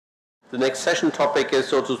The next session topic is,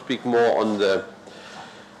 so to speak, more on the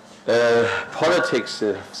politics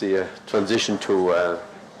of the transition to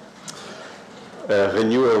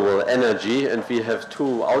renewable energy, and we have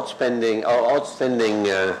two outstanding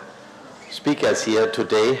speakers here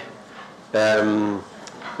today. The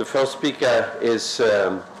first speaker is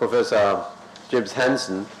Professor James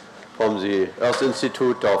Hansen from the Earth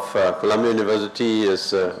Institute of Columbia University. He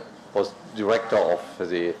was director of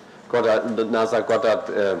the NASA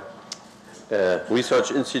Goddard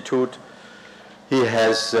Research Institute. He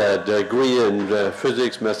has a degree in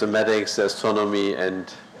physics, mathematics, astronomy,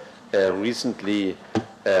 and recently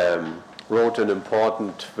wrote an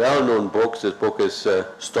important, well-known book. This book is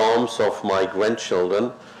Storms of My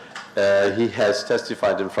Grandchildren. He has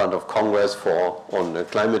testified in front of Congress on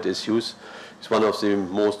climate issues. He's one of the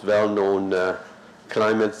most well-known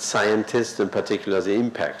climate scientists, in particular the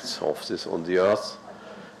impacts of this on the Earth.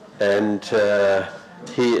 And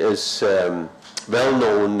he is well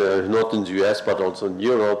known not in the US but also in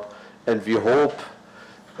Europe, and we hope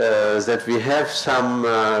that we have some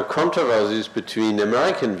controversies between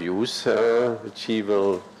American views, which he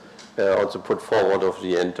will also put forward at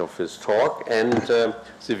the end of his talk, and the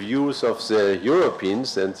views of the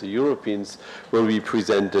Europeans, and the Europeans will be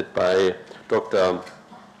presented by Dr.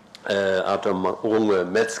 Arthur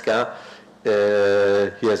Runge-Metzger.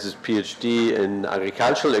 He has his PhD in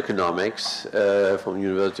agricultural economics from the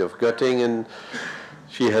University of Göttingen.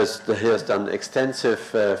 He has done extensive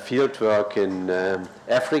field work in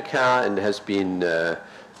Africa and has been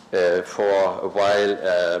for a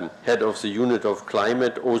while head of the unit of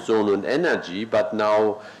climate, ozone and energy, but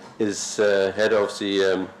now is head of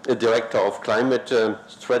the director of climate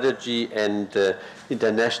strategy and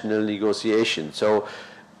international negotiation. So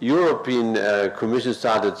European Commission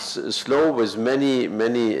started slow with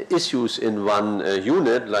many issues in one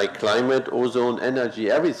unit, like climate, ozone, energy,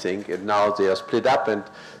 everything, and now they are split up and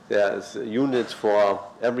there's units for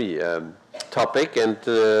every topic, and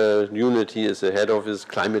Unity is the head of his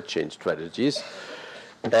climate change strategies.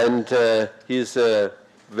 And he's a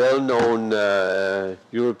well-known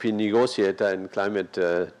European negotiator in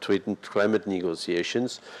climate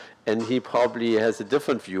negotiations, and he probably has a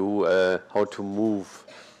different view how to move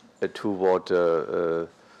toward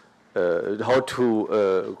how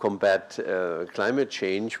to combat climate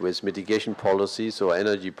change with mitigation policies or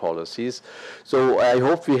energy policies. So I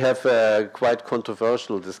hope we have a quite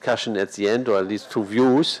controversial discussion at the end, or at least two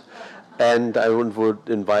views. And I would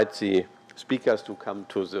invite the speakers to come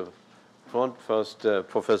to the front. First,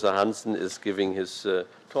 Professor Hansen is giving his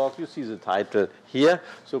talk. You see the title here,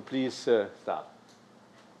 so please start.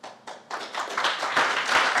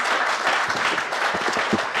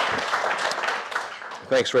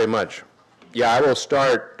 Thanks very much. Yeah, I will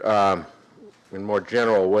start in a more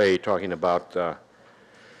general way talking about the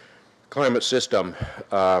climate system.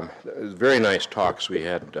 Very nice talks we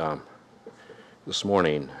had this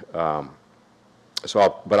morning. But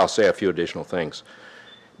I'll say a few additional things.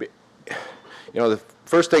 You know, the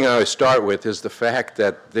first thing I always start with is the fact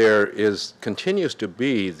that there continues to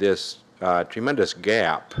be this tremendous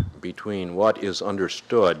gap between what is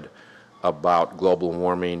understood about global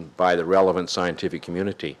warming by the relevant scientific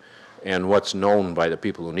community and what's known by the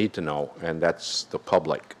people who need to know, and that's the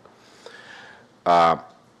public.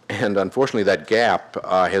 And unfortunately, that gap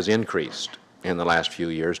has increased in the last few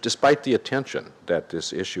years, despite the attention that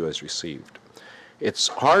this issue has received. It's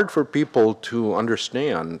hard for people to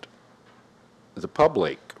understand, the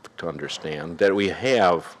public to understand, that we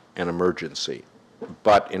have an emergency,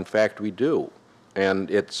 but in fact we do.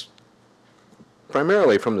 And it's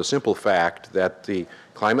primarily from the simple fact that the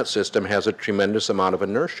climate system has a tremendous amount of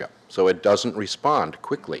inertia, so it doesn't respond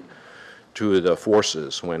quickly to the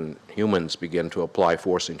forces when humans begin to apply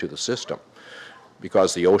forcing to the system.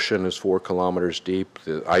 Because the ocean is 4 kilometers deep,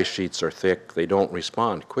 the ice sheets are thick, they don't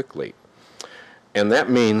respond quickly. And that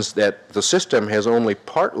means that the system has only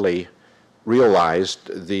partly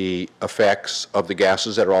realized the effects of the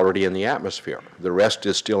gases that are already in the atmosphere. The rest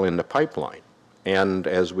is still in the pipeline. And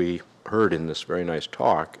as we heard in this very nice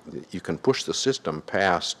talk, you can push the system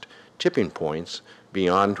past tipping points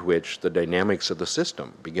beyond which the dynamics of the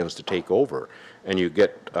system begins to take over, and you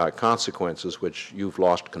get consequences which you've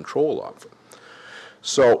lost control of.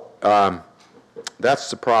 So that's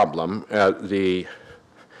the problem. The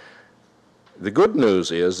good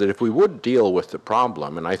news is that if we would deal with the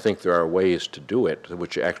problem, and I think there are ways to do it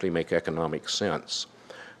which actually make economic sense,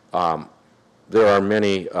 there are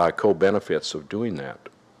many co-benefits of doing that.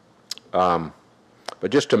 But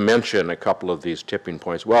just to mention a couple of these tipping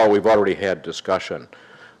points, well, we've already had discussion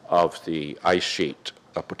of the ice sheet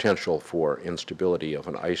a potential for instability of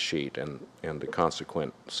an ice sheet and the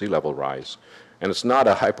consequent sea level rise. And it's not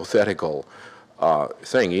a hypothetical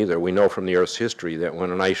thing either. We know from the Earth's history that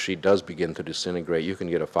when an ice sheet does begin to disintegrate, you can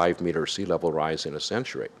get a 5-meter sea level rise in a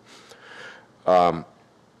century. And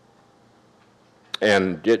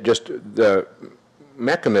just the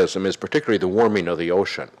mechanism is particularly the warming of the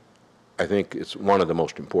ocean. I think it's one of the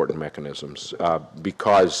most important mechanisms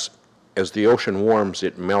because as the ocean warms,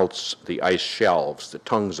 it melts the ice shelves. The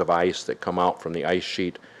tongues of ice that come out from the ice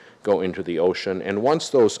sheet go into the ocean. And once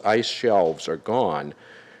those ice shelves are gone,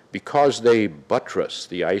 because they buttress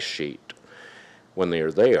the ice sheet when they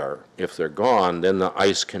are there, if they're gone, then the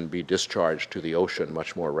ice can be discharged to the ocean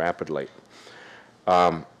much more rapidly.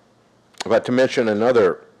 But to mention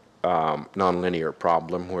another nonlinear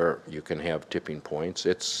problem where you can have tipping points,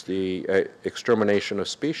 it's the extermination of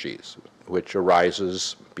species, which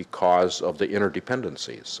arises because of the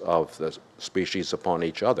interdependencies of the species upon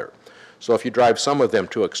each other. So if you drive some of them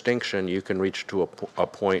to extinction, you can reach to a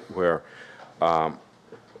point where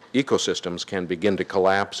ecosystems can begin to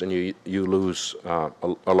collapse and you lose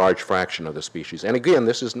a large fraction of the species. And again,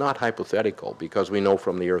 this is not hypothetical because we know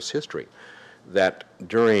from the Earth's history that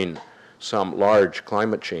during some large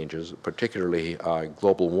climate changes, particularly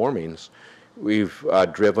global warmings, we've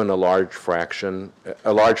driven a large fraction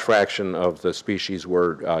of the species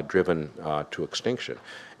were driven to extinction.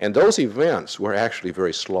 And those events were actually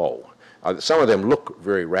very slow. Some of them look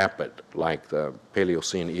very rapid, like the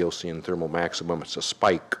Paleocene-Eocene thermal maximum. It's a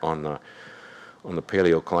spike on the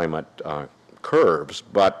paleoclimate curves,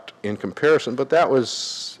 but in comparison, but that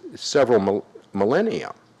was several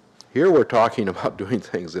millennia. Here we're talking about doing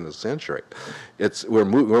things in a century. We're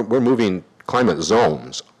moving climate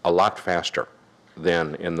zones a lot faster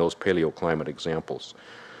than in those paleoclimate examples.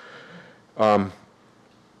 And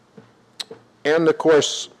of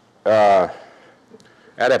course,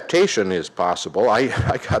 adaptation is possible. I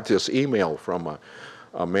got this email from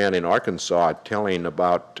a man in Arkansas telling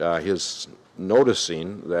about his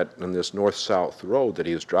noticing that in this north-south road that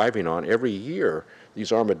he was driving on, every year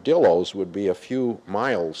these armadillos would be a few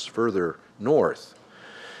miles further north.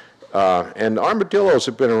 And armadillos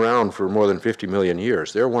have been around for more than 50 million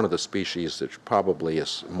years. They're one of the species that probably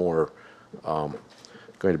is more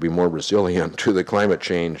going to be more resilient to the climate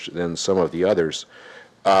change than some of the others.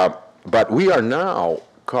 But we are now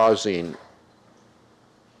causing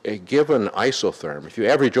a given isotherm. If you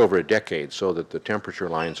average over a decade so that the temperature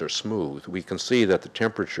lines are smooth, we can see that the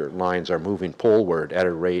temperature lines are moving poleward at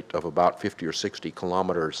a rate of about 50 or 60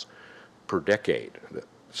 kilometers per decade,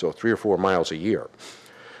 so 3 or 4 miles a year.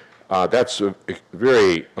 That's a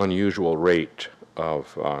very unusual rate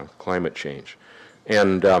of climate change.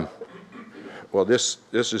 And well, this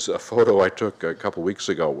is a photo I took a couple weeks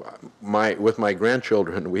ago. With my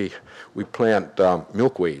grandchildren, we plant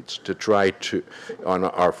milkweeds to try to on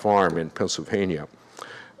our farm in Pennsylvania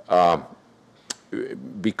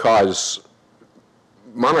because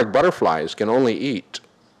monarch butterflies can only eat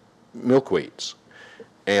milkweeds,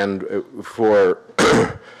 and for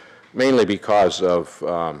mainly because of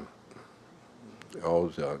the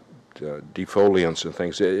defoliants and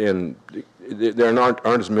things. There aren't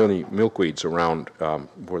as many milkweeds around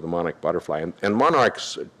for the monarch butterfly. And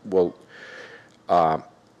monarchs will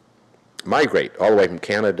migrate all the way from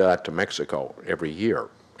Canada to Mexico every year.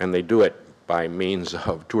 And they do it by means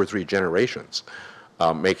of 2 or 3 generations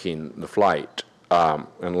making the flight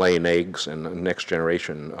and laying eggs, and the next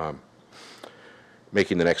generation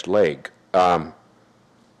making the next leg.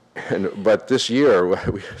 But this year,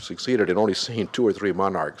 we succeeded in only seeing 2 or 3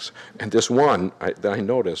 monarchs. And this one that I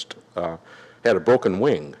noticed had a broken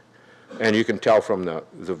wing. And you can tell from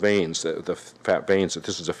the veins, the fat veins, that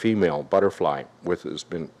this is a female butterfly has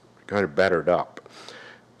been kind of battered up.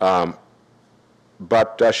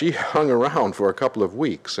 But she hung around for a couple of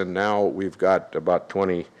weeks, and now we've got about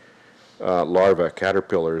 20 larvae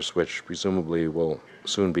caterpillars, which presumably will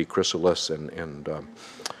soon be chrysalis and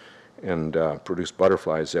produce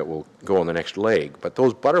butterflies that will go on the next leg. But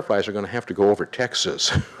those butterflies are going to have to go over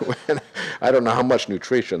Texas. I don't know how much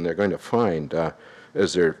nutrition they're going to find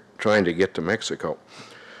as they're trying to get to Mexico.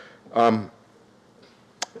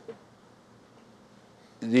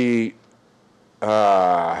 This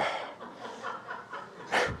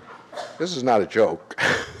is not a joke.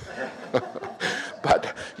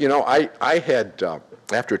 But, you know, I had,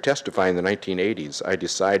 after testifying in the 1980s, I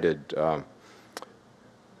decided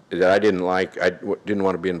that I didn't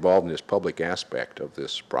want to be involved in this public aspect of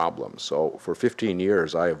this problem. So for 15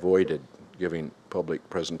 years, I avoided giving public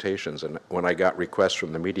presentations. And when I got requests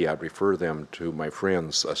from the media, I'd refer them to my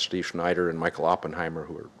friends, Steve Schneider and Michael Oppenheimer,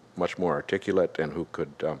 who are much more articulate and who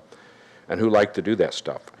could and who like to do that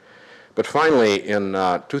stuff. But finally, in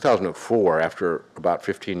 2004, after about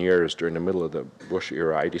 15 years during the middle of the Bush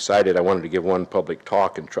era, I decided I wanted to give one public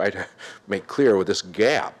talk and try to make clear with this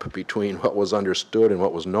gap between what was understood and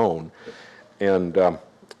what was known. And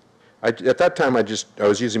at that time,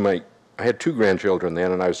 I had 2 grandchildren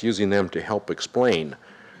then, and I was using them to help explain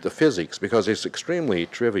the physics because it's extremely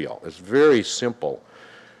trivial. It's very simple.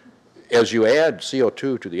 As you add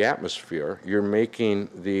CO2 to the atmosphere, you're making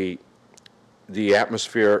the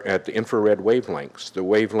atmosphere at the infrared wavelengths. The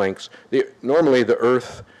wavelengths, normally the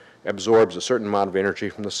Earth absorbs a certain amount of energy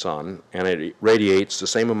from the sun, and it radiates the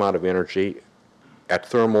same amount of energy at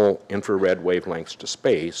thermal infrared wavelengths to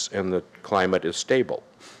space, and the climate is stable.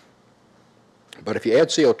 But if you add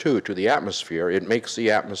CO2 to the atmosphere, it makes the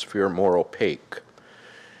atmosphere more opaque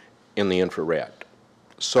in the infrared.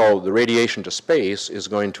 So the radiation to space is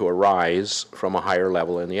going to arise from a higher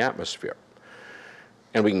level in the atmosphere.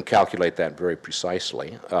 And we can calculate that very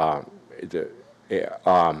precisely. And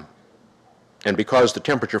because the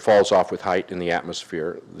temperature falls off with height in the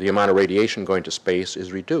atmosphere, the amount of radiation going to space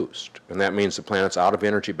is reduced. And that means the planet's out of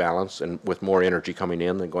energy balance, and with more energy coming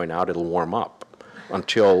in than going out, it'll warm up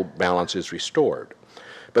until balance is restored.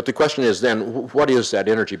 But the question is then, what is that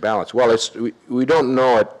energy balance? Well, we don't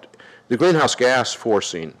know it. The greenhouse gas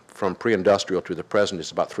forcing from pre-industrial to the present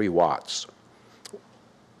is about 3 watts,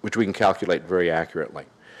 which we can calculate very accurately.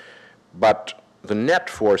 But the net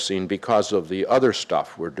forcing, because of the other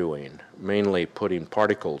stuff we're doing, mainly putting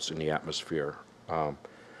particles in the atmosphere, the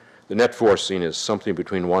net forcing is something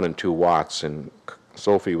between 1 and 2 watts, and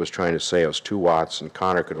Sophie was trying to say it was 2 watts, and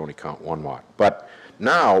Connor could only count 1 watt. But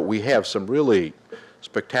now we have some really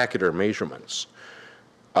spectacular measurements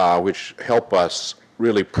which help us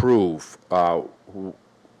really prove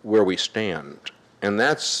where we stand. And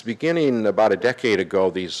that's beginning about a decade ago.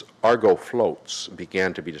 These Argo floats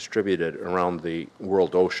began to be distributed around the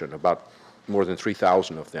world ocean, about more than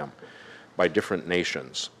 3,000 of them by different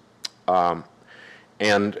nations.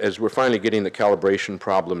 And as we're finally getting the calibration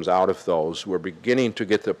problems out of those, we're beginning to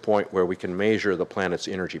get to the point where we can measure the planet's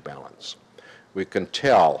energy balance. We can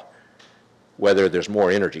tell whether there's more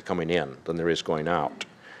energy coming in than there is going out.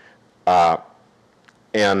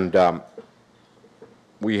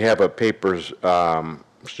 We have a paper that's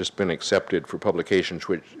just been accepted for publications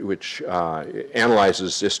which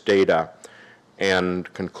analyzes this data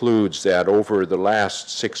and concludes that over the last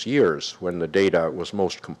 6 years, when the data was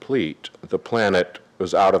most complete, the planet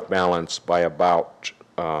was out of balance by about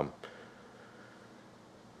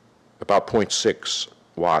 0.6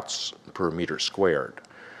 watts per meter squared,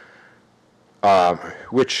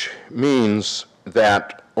 which means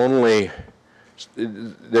that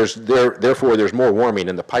therefore there's more warming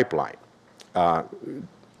in the pipeline.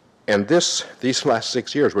 And these last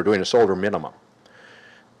 6 years, we're doing a solar minimum.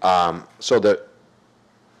 So the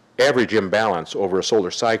average imbalance over a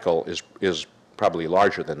solar cycle is probably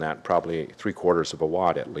larger than that, probably 3/4 of a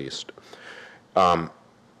watt at least.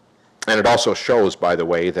 And it also shows, by the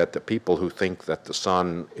way, that the people who think that the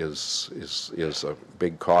sun is a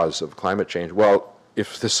big cause of climate change, well,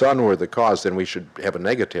 if the sun were the cause, then we should have a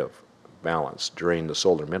negative balance during the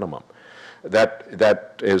solar minimum.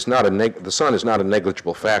 That is not the sun is not a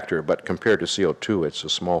negligible factor, but compared to CO2, it's a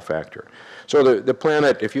small factor. So the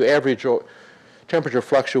planet, if you average, temperature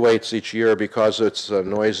fluctuates each year because it's a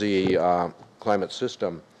noisy climate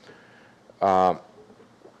system. But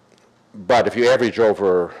if you average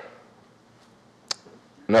over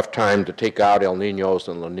enough time to take out El Niños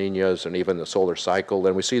and La Niñas and even the solar cycle,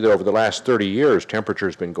 then we see that over the last 30 years, temperature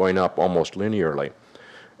has been going up almost linearly.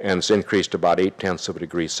 And it's increased about 0.8 of a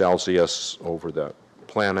degree Celsius over the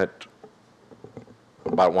planet,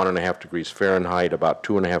 about 1.5 degrees Fahrenheit, about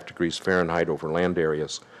 2.5 degrees Fahrenheit over land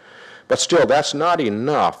areas. But still, that's not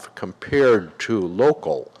enough compared to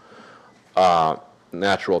local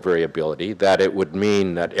natural variability, that it would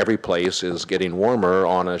mean that every place is getting warmer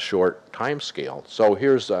on a short time scale. So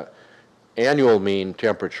here's the annual mean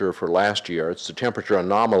temperature for last year. It's the temperature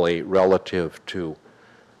anomaly relative to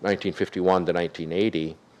 1951 to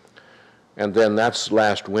 1980. And then that's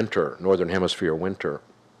last winter, Northern Hemisphere winter.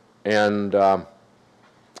 And,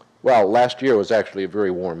 well, last year was actually a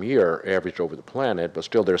very warm year, averaged over the planet, but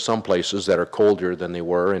still there are some places that are colder than they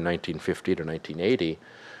were in 1950 to 1980.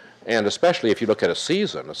 And especially if you look at a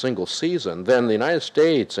season, a single season, then the United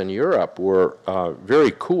States and Europe were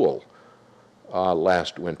very cool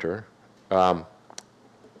last winter,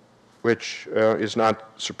 which is not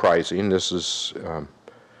surprising. This is...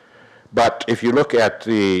 But if you look at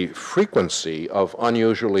the frequency of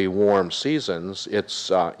unusually warm seasons,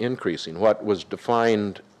 it's increasing. What was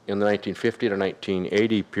defined in the 1950 to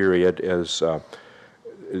 1980 period as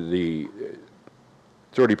the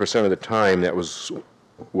 30% of the time that was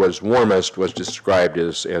warmest was described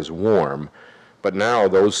as warm, but now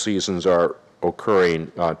those seasons are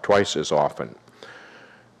occurring twice as often,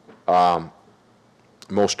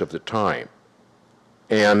 most of the time.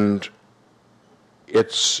 And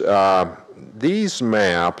it's these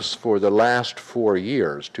maps for the last 4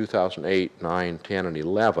 years, 2008, 9, 10, and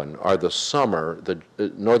 11, are the summer, the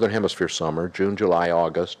Northern Hemisphere summer, June, July,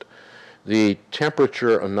 August, the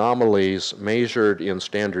temperature anomalies measured in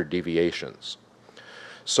standard deviations.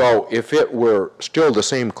 So if it were still the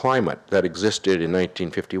same climate that existed in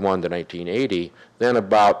 1951 to 1980, then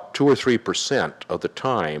about 2 or 3% of the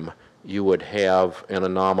time you would have an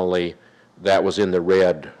anomaly that was in the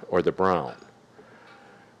red or the brown,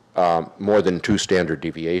 more than 2 standard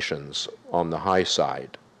deviations on the high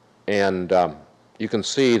side. And you can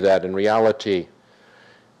see that in reality,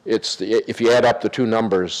 if you add up the 2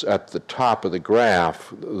 numbers at the top of the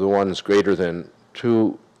graph, the ones greater than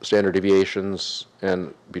 2 standard deviations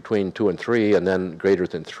and between 2 and 3, and then greater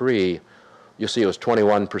than 3, you see it was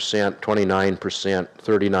 21%, 29%,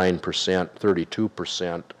 39%,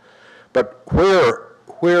 32%. But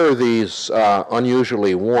where these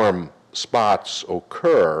unusually warm spots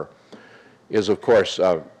occur is, of course,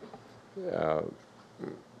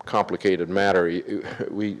 complicated matter.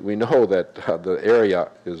 We know that the area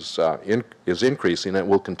is increasing and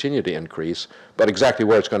will continue to increase, but exactly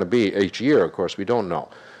where it's going to be each year, of course, we don't know.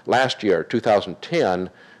 Last year, 2010,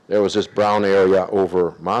 there was this brown area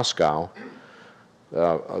over Moscow,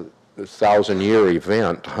 a 1,000-year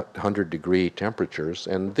event, 100-degree temperatures,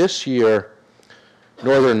 and this year,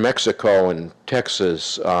 northern Mexico and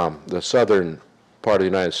Texas, the southern part of the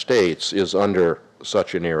United States, is under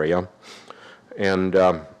such an area, and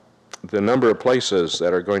the number of places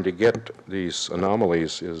that are going to get these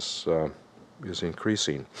anomalies is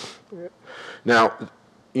increasing. Now,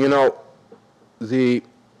 you know, the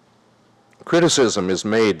criticism is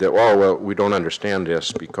made that, oh, well, we don't understand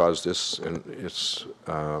this because it's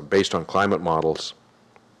based on climate models,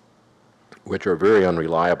 which are very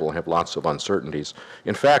unreliable, have lots of uncertainties.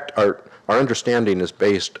 In fact, our understanding is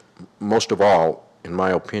based, most of all, in my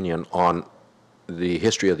opinion, on the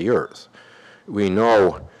history of the Earth. We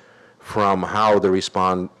know from how the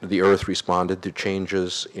Earth responded to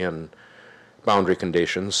changes in boundary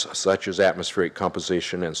conditions, such as atmospheric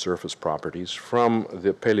composition and surface properties, from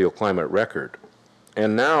the paleoclimate record.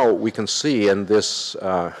 And now we can see in this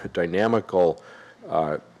dynamical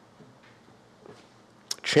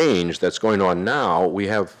change that's going on now, we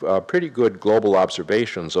have pretty good global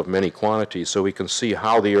observations of many quantities, so we can see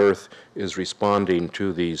how the Earth is responding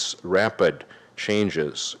to these rapid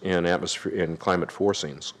changes in atmosphere and climate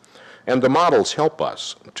forcings. And the models help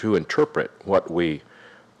us to interpret what we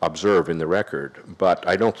observe in the record, but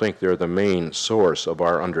I don't think they're the main source of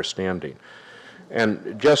our understanding.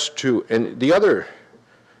 And the other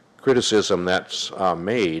criticism that's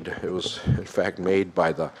made, it was in fact made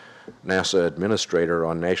by the NASA administrator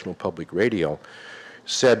on National Public Radio,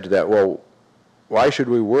 said that, well, why should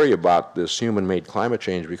we worry about this human-made climate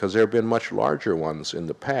change, because there have been much larger ones in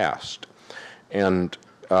the past. And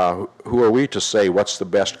who are we to say what's the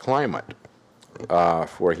best climate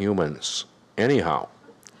for humans anyhow?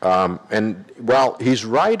 And while he's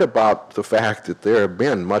right about the fact that there have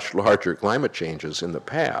been much larger climate changes in the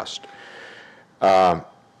past,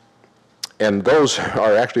 and those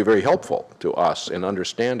are actually very helpful to us in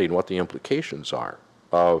understanding what the implications are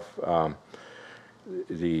of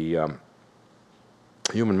the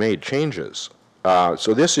human-made changes.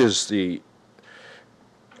 So this is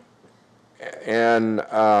an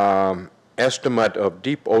estimate of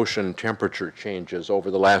deep ocean temperature changes over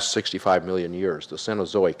the last 65 million years, the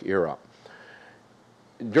Cenozoic era.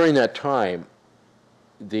 During that time,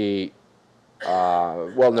 in the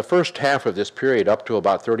first half of this period, up to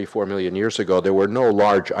about 34 million years ago, there were no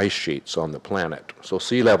large ice sheets on the planet. So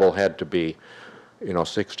sea level had to be,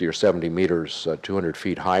 60 or 70 meters, 200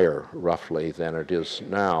 feet higher, roughly, than it is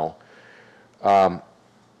now. And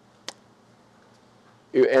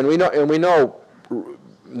we know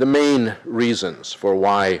the main reasons for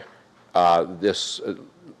why this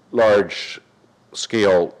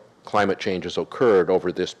large-scale climate changes occurred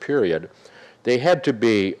over this period. They had to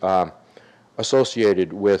be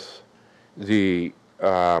associated with the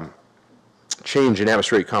change in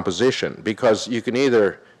atmospheric composition, because you can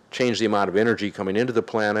either change the amount of energy coming into the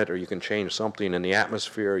planet, or you can change something in the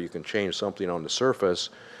atmosphere, you can change something on the surface.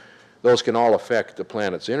 Those can all affect the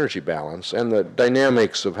planet's energy balance, and the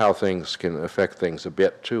dynamics of how things can affect things a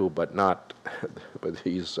bit too, but not with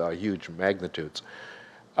these huge magnitudes.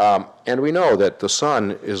 And we know that the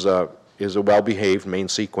sun is is a well-behaved main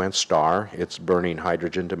sequence star. It's burning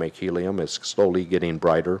hydrogen to make helium. It's slowly getting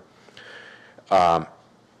brighter.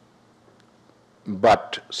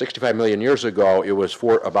 But 65 million years ago, it was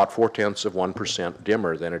about 0.4%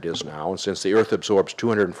 dimmer than it is now. And since the Earth absorbs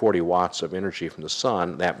 240 watts of energy from the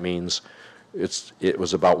sun, that means it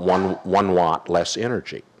was about one watt less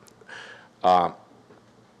energy. And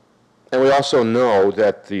we also know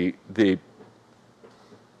that the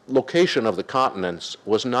location of the continents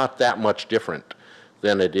was not that much different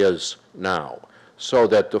than it is now, so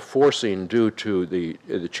that the forcing due to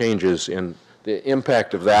the changes in the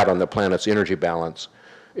impact of that on the planet's energy balance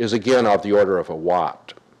is again of the order of a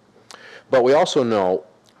watt. But we also know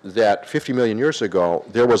that 50 million years ago,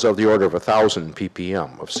 there was of the order of 1,000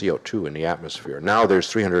 ppm of CO2 in the atmosphere. Now there's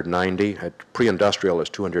 390, pre-industrial is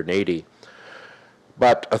 280.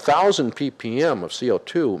 But 1,000 ppm of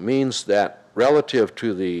CO2 means that relative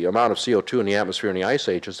to the amount of CO2 in the atmosphere in the ice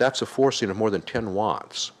ages, that's a forcing of more than 10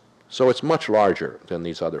 watts. So it's much larger than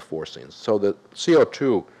these other forcings. So the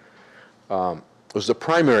CO2 was the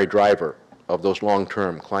primary driver of those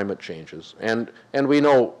long-term climate changes. And we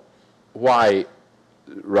know why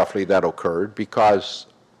roughly that occurred, because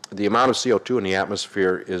the amount of CO2 in the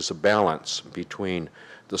atmosphere is a balance between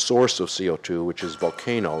the source of CO2, which is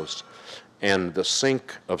volcanoes, and the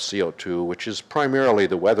sink of CO2, which is primarily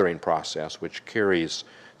the weathering process, which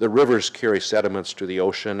the rivers carry sediments to the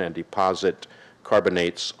ocean and deposit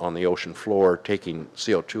carbonates on the ocean floor, taking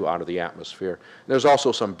CO2 out of the atmosphere. There's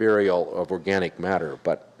also some burial of organic matter,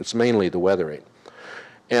 but it's mainly the weathering.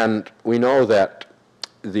 And we know that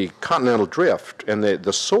the continental drift and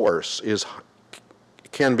the source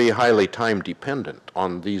can be highly time dependent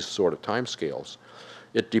on these sort of time scales.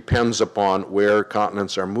 It depends upon where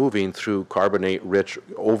continents are moving through carbonate-rich,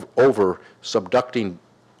 over subducting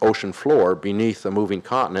ocean floor beneath a moving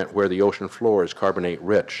continent where the ocean floor is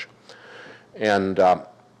carbonate-rich. And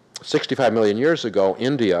 65 million years ago,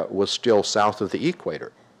 India was still south of the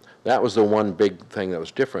equator. That was the one big thing that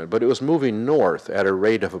was different. But it was moving north at a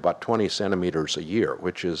rate of about 20 centimeters a year,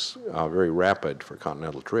 which is very rapid for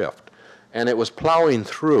continental drift. And it was plowing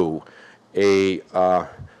through a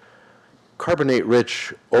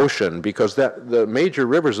carbonate-rich ocean, because the major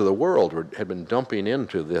rivers of the world had been dumping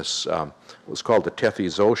into this, what was called the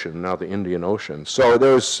Tethys Ocean, now the Indian Ocean. So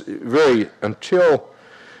there's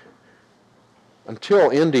until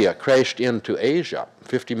India crashed into Asia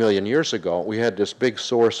 50 million years ago, we had this big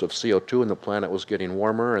source of CO2 and the planet was getting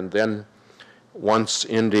warmer. And then once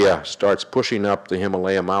India starts pushing up the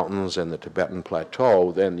Himalaya mountains and the Tibetan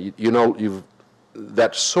plateau, then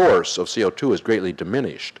that source of CO2 is greatly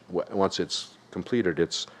diminished once it's completed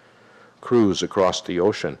its cruise across the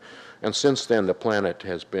ocean. And since then, the planet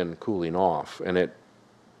has been cooling off. And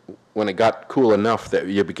when it got cool enough that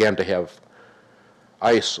you began to have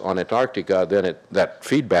ice on Antarctica, then that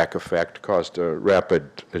feedback effect caused a rapid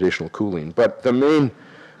additional cooling. But the main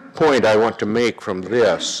point I want to make from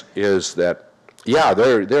this is that, yeah,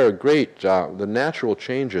 they're great. The natural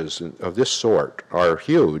changes of this sort are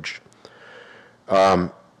huge.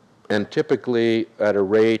 And typically at a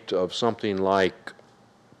rate of something like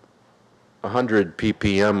 100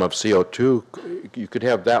 ppm of CO2, you could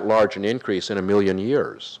have that large an increase in 1 million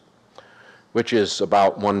years, which is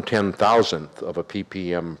about 1/10,000th of a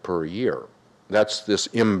ppm per year. That's this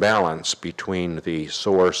imbalance between the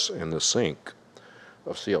source and the sink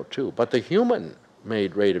of CO2. But the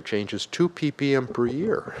human-made rate of change is 2 ppm per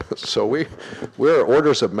year. So we're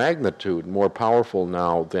orders of magnitude more powerful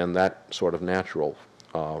now than that sort of natural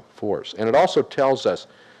force. And it also tells us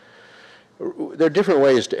there are different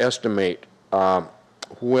ways to estimate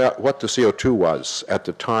what the CO2 was at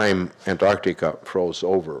the time Antarctica froze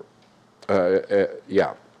over.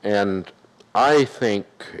 And I think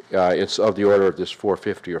it's of the order of this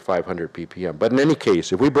 450 or 500 ppm. But in any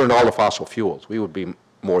case, if we burned all the fossil fuels, we would be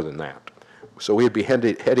more than that. So we'd be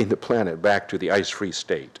heading the planet back to the ice-free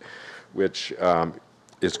state, which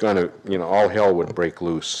is going to, all hell would break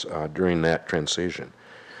loose during that transition.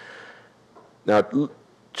 Now,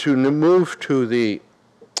 to move to the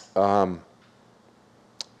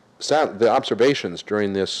observations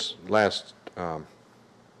during this last,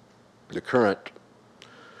 the current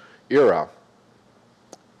era,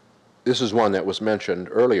 this is one that was mentioned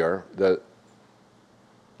earlier. The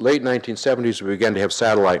late 1970s, we began to have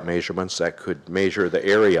satellite measurements that could measure the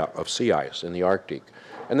area of sea ice in the Arctic.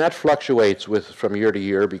 And that fluctuates from year to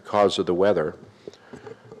year because of the weather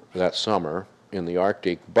that summer in the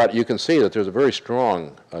Arctic. But you can see that there's a very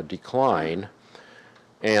strong decline.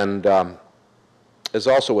 And as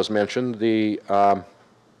also was mentioned, the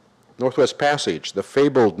Northwest Passage, the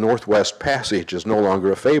fabled Northwest Passage, is no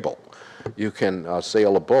longer a fable. you can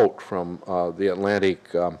sail a boat from the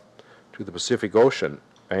Atlantic to the Pacific Ocean.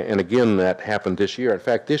 And again, that happened this year. In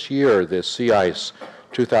fact, this year, the sea ice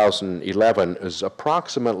 2011 is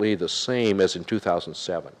approximately the same as in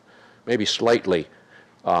 2007, maybe slightly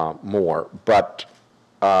more, but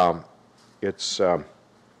it's an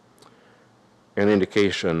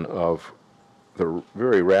indication of the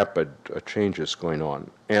very rapid changes going on.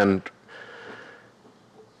 And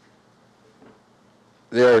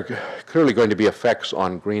there are clearly going to be effects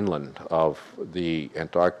on Greenland of the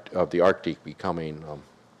Arctic becoming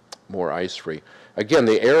more ice-free. Again,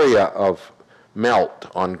 the area of melt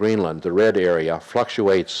on Greenland, the red area,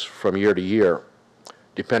 fluctuates from year to year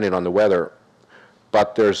depending on the weather,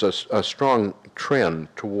 but there's a strong trend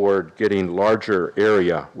toward getting larger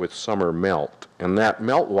area with summer melt, and that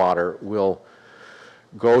meltwater will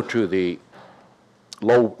go to the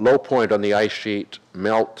low point on the ice sheet,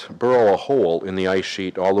 melt, burrow a hole in the ice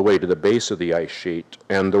sheet all the way to the base of the ice sheet,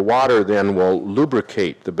 and the water then will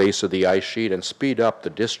lubricate the base of the ice sheet and speed up the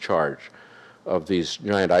discharge of these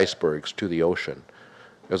giant icebergs to the ocean.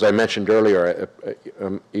 As I mentioned earlier,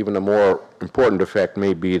 even a more important effect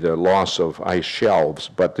may be the loss of ice shelves,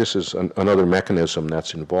 but this is another mechanism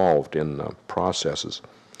that's involved in processes.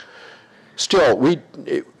 Still, we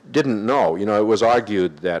didn't know. You know, it was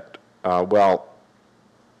argued that, well,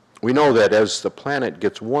 we know that as the planet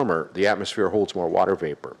gets warmer, the atmosphere holds more water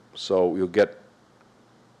vapor, so you'll get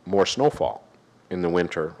more snowfall in the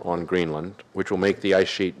winter on Greenland, which will make the ice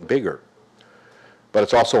sheet bigger. But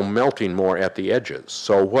it's also melting more at the edges.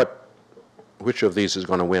 So which of these is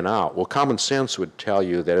going to win out? Well, common sense would tell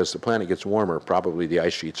you that as the planet gets warmer, probably the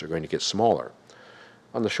ice sheets are going to get smaller.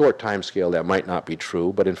 On the short time scale, that might not be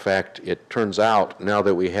true, but in fact, it turns out now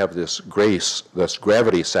that we have this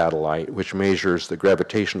gravity satellite, which measures the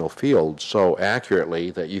gravitational field so accurately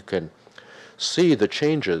that you can see the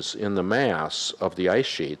changes in the mass of the ice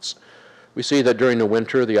sheets. We see that during the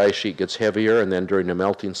winter, the ice sheet gets heavier, and then during the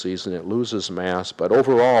melting season, it loses mass. But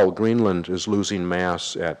overall, Greenland is losing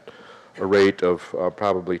mass at a rate of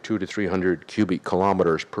probably 200 to 300 cubic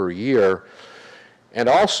kilometers per year. And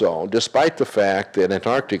also, despite the fact that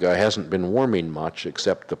Antarctica hasn't been warming much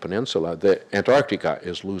except the peninsula, the Antarctica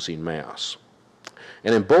is losing mass.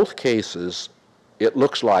 And in both cases, it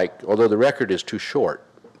looks like, although the record is too short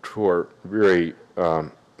for very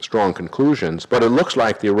strong conclusions, but it looks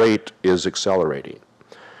like the rate is accelerating.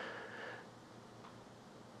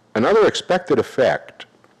 Another expected effect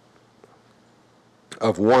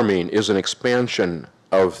of warming is an expansion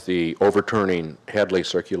of the overturning Hadley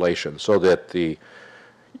circulation, so that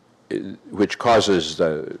which causes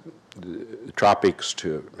the tropics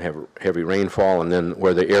to have heavy rainfall, and then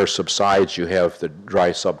where the air subsides, you have the dry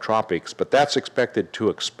subtropics. But that's expected to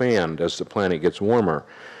expand as the planet gets warmer.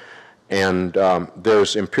 And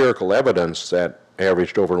there's empirical evidence that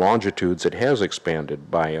averaged over longitudes, it has expanded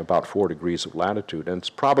by about 4 degrees of latitude. And it's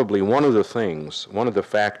probably one of the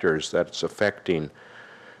factors that's affecting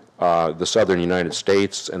the southern United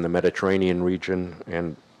States and the Mediterranean region,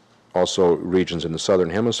 and also regions in the southern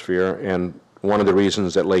hemisphere, and one of the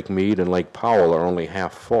reasons that Lake Mead and Lake Powell are only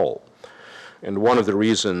half full. And one of the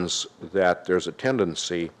reasons that there's a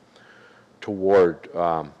tendency toward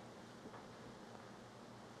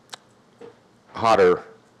hotter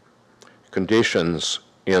conditions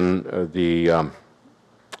in the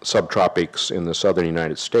subtropics in the southern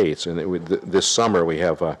United States. And this summer we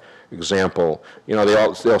have an example. You know,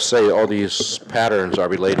 they'll say all these patterns are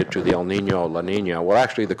related to the El Nino, La Nina. Well,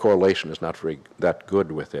 actually the correlation is not very that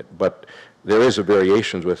good with it, but there is a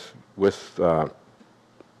variation with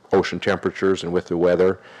ocean temperatures and with the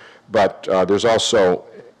weather, but there's also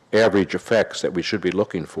average effects that we should be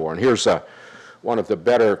looking for. And here's one of the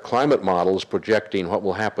better climate models projecting what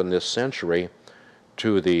will happen this century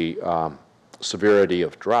to the severity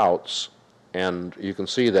of droughts. And you can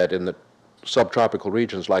see that in the subtropical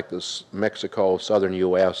regions like this Mexico, southern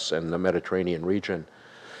U.S., and the Mediterranean region,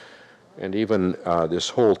 and even this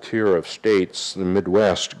whole tier of states, the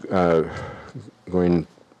Midwest, going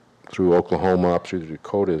through Oklahoma up through the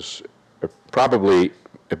Dakotas, probably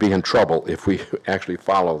be in trouble if we actually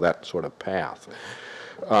follow that sort of path.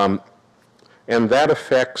 And that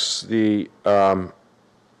affects the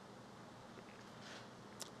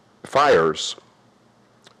fires.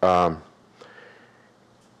 And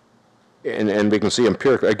we can see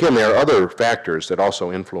empirically, again, there are other factors that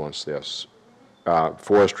also influence this,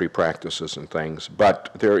 forestry practices and things,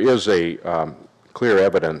 but there is a clear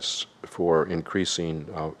evidence for increasing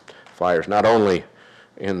fires, not only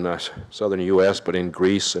in the southern U.S., but in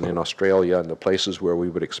Greece and in Australia and the places where we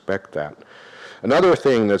would expect that. Another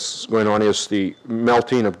thing that's going on is the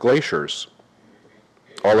melting of glaciers.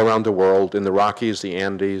 all around the world, in the Rockies, the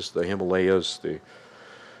Andes, the Himalayas,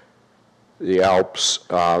 the Alps,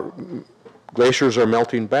 glaciers are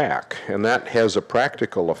melting back, and that has a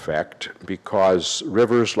practical effect because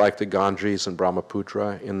rivers like the Ganges and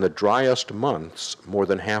Brahmaputra, in the driest months, more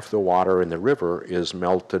than half the water in the river is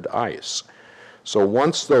melted ice. So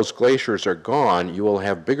once those glaciers are gone, you will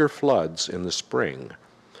have bigger floods in the spring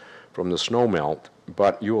from the snowmelt,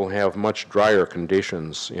 but you will have much drier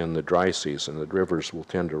conditions in the dry season. The rivers will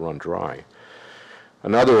tend to run dry.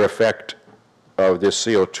 Another effect of this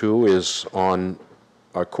CO2 is on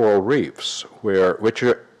coral reefs, which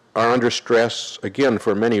are under stress, again,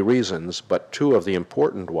 for many reasons, but two of the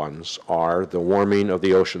important ones are the warming of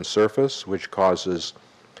the ocean surface, which causes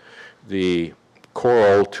the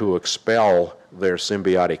coral to expel their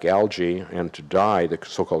symbiotic algae and to die, the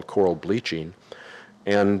so-called coral bleaching,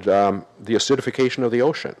 and the acidification of the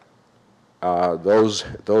ocean.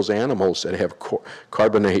 Those animals that have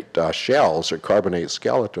carbonate shells or carbonate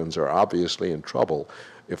skeletons are obviously in trouble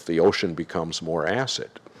if the ocean becomes more acid.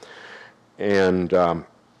 And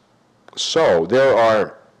so there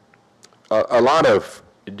are a lot of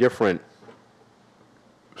different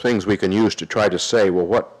things we can use to try to say, well,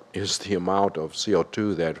 what is the amount of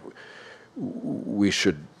CO2 that we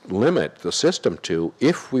should limit the system to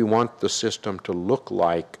if we want the system to look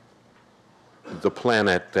like the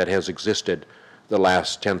planet that has existed the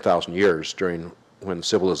last 10,000 years during when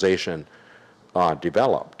civilization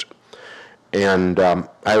developed. And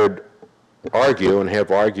I would argue and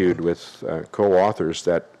have argued with co-authors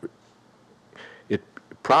that it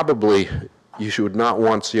probably, you should not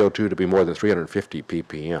want CO2 to be more than 350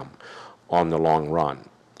 ppm on the long run,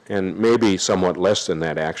 and maybe somewhat less than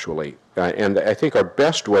that actually. And I think our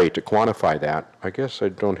best way to quantify that, I guess I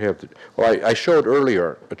don't have the, well, I showed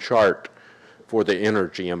earlier a chart for the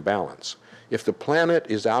energy imbalance. If the planet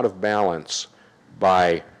is out of balance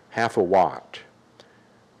by half a watt,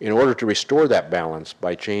 in order to restore that balance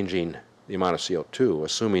by changing the amount of CO2,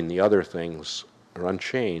 assuming the other things are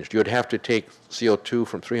unchanged, you would have to take CO2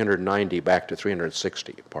 from 390 back to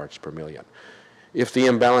 360 parts per million. If the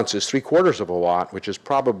imbalance is 3/4 of a watt, which is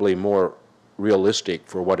probably more realistic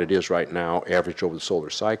for what it is right now, average over the solar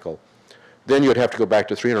cycle, then you'd have to go back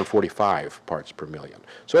to 345 parts per million.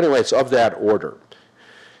 So anyway, it's of that order.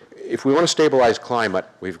 If we want to stabilize climate,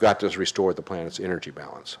 we've got to restore the planet's energy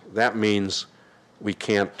balance. That means we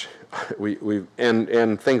can't,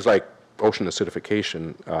 and things like ocean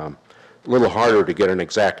acidification, a little harder to get an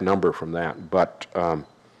exact number from that, but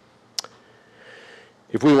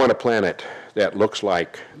if we want a planet that looks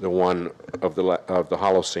like the one of the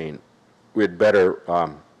Holocene, we'd better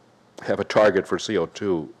have a target for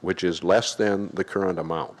CO2 which is less than the current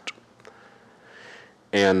amount.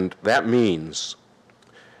 And that means,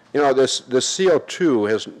 you know, this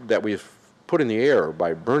CO2 that we've put in the air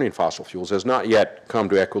by burning fossil fuels has not yet come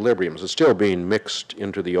to equilibrium. It's still being mixed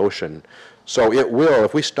into the ocean. So it will,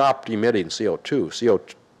 if we stopped emitting CO2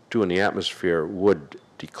 in the atmosphere would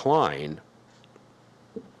decline,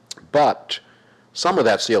 but some of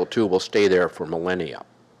that CO2 will stay there for millennia.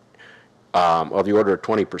 Of the order of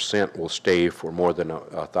 20% will stay for more than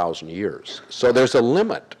 1,000 years. So there's a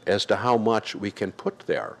limit as to how much we can put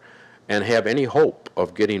there and have any hope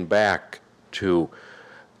of getting back to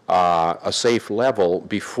a safe level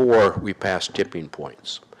before we pass tipping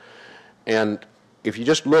points. And if you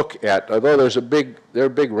just look at, although there are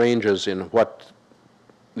big ranges in what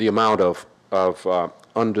the amount of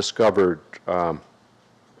undiscovered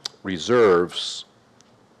reserves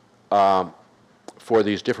for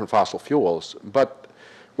these different fossil fuels, but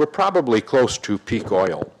we're probably close to peak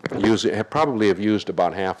oil. Probably have used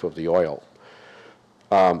about half of the oil.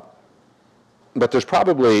 But there's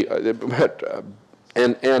probably,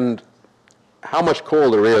 and how much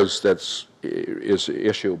coal there is is the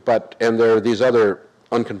issue. And there are these other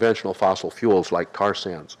unconventional fossil fuels like tar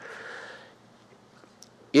sands.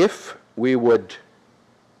 If we would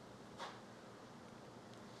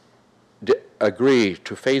agree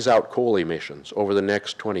to phase out coal emissions over the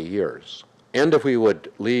next 20 years, and if we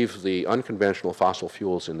would leave the unconventional fossil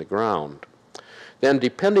fuels in the ground, then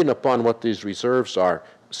depending upon what these reserves are,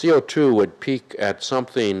 CO2 would peak at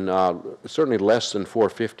something certainly less than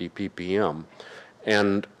 450 ppm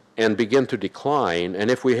and begin to decline.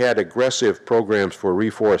 And if we had aggressive programs for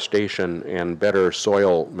reforestation and better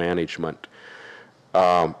soil management,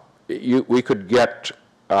 we could get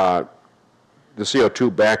the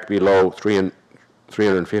CO2 back below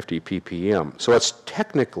 350 ppm. So it's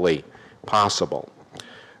technically possible,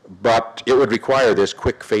 but it would require this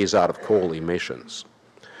quick phase out of coal emissions.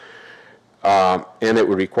 And it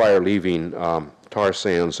would require leaving tar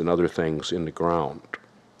sands and other things in the ground.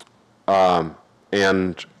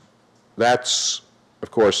 And that's,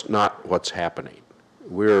 of course, not what's happening.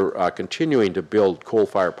 We're continuing to build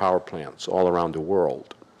coal-fired power plants all around the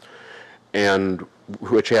world, and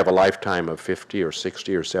which have a lifetime of 50 or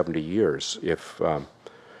 60 or 70 years, if a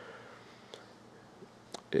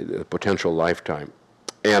potential lifetime.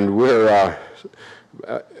 And we're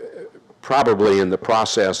probably in the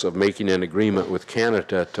process of making an agreement with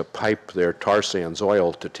Canada to pipe their tar sands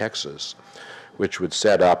oil to Texas, which would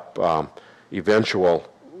set up eventual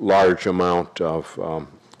large amount of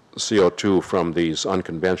CO2 from these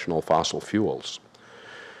unconventional fossil fuels.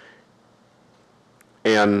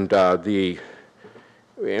 And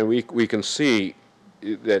we can see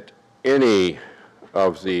that any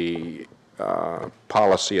of the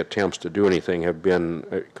policy attempts to do anything have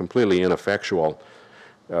been completely ineffectual.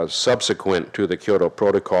 Subsequent to the Kyoto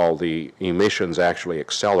Protocol, the emissions actually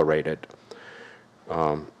accelerated,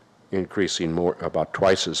 increasing about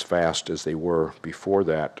twice as fast as they were before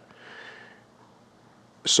that.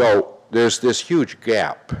 So there's this huge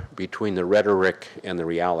gap between the rhetoric and the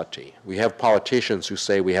reality. We have politicians who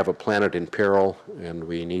say we have a planet in peril and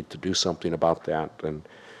we need to do something about that,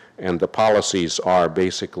 and the policies are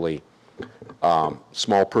basically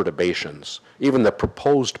small perturbations. Even the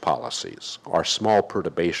proposed policies are small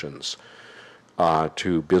perturbations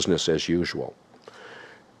to business as usual.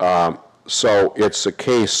 So it's a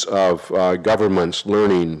case of governments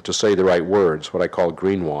learning to say the right words, what I call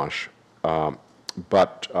greenwash,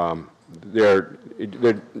 but they're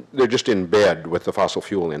just in bed with the fossil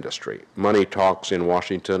fuel industry. Money talks in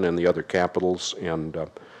Washington and the other capitals, and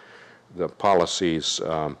the policies,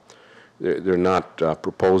 they're not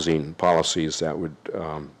proposing policies that would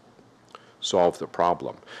solve the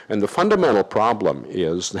problem. And the fundamental problem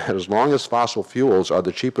is that as long as fossil fuels are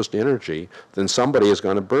the cheapest energy, then somebody is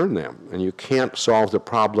going to burn them. And you can't solve the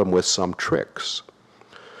problem with some tricks.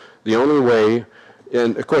 The only way,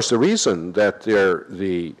 and of course the reason that they're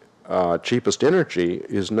the cheapest energy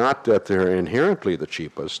is not that they're inherently the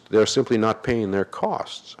cheapest, they're simply not paying their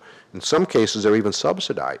costs. In some cases they're even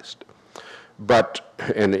subsidized.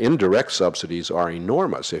 And indirect subsidies are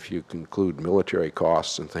enormous if you include military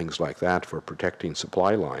costs and things like that for protecting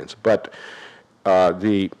supply lines. But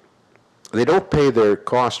they don't pay their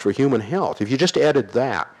cost for human health. If you just added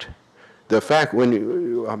that, the fact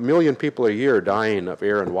when 1 million people a year dying of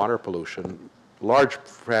air and water pollution, large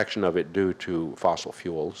fraction of it due to fossil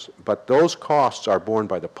fuels, but those costs are borne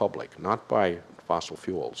by the public, not by fossil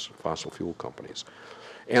fuel companies.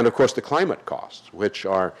 And of course the climate costs, which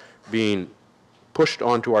are being pushed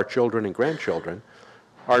onto our children and grandchildren,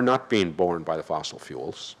 are not being borne by the fossil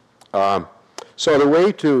fuels. So the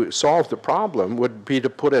way to solve the problem would be to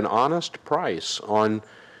put an honest price on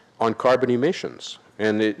carbon emissions.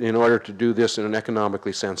 And in order to do this in an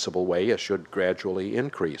economically sensible way, it should gradually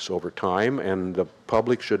increase over time, and the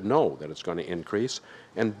public should know that it's going to increase,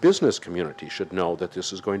 and business community should know that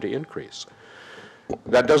this is going to increase.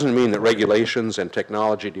 That doesn't mean that regulations and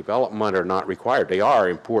technology development are not required. They are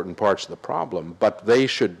important parts of the problem, but they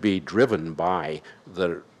should be driven by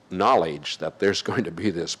the knowledge that there's going to be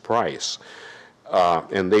this price.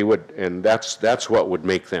 And that's what would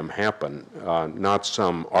make them happen, not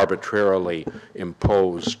some arbitrarily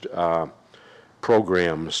imposed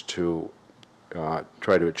programs to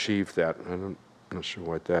try to achieve that. I'm not sure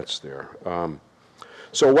what that's there.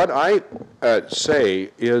 So what I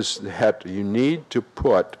say is that you need to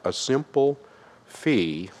put a simple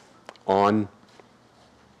fee on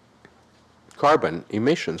carbon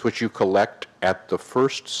emissions, which you collect at the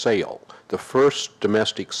first sale, the first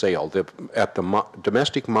domestic sale, at the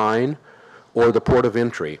domestic mine or the port of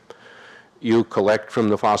entry. You collect from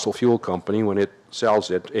the fossil fuel company when it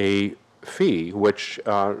sells it a fee which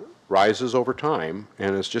rises over time,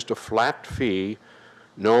 and it's just a flat fee,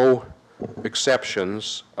 no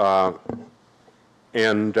exceptions,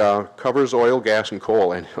 and covers oil, gas, and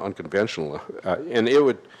coal and unconventional. And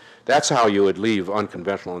that's how you would leave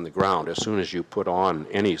unconventional in the ground. As soon as you put on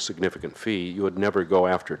any significant fee, you would never go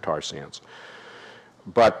after tar sands.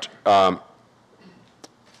 But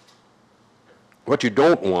what you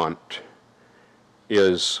don't want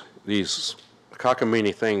is these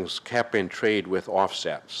cockamamie things, cap and trade with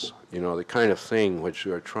offsets, the kind of thing which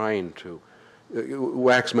are trying to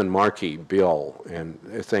Waxman-Markey bill and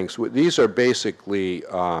things. These are basically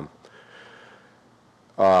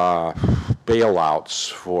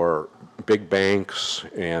bailouts for big banks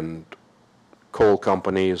and coal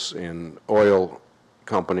companies and oil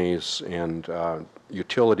companies and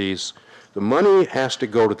utilities. The money has to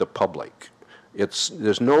go to the public.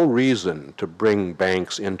 There's no reason to bring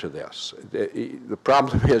banks into this. The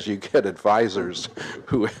problem is you get advisors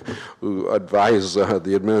who advise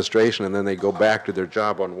the administration, and then they go back to their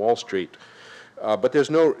job on Wall Street. But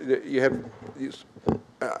you have these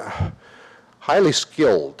highly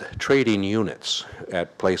skilled trading units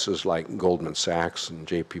at places like Goldman Sachs and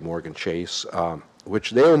J.P. Morgan Chase,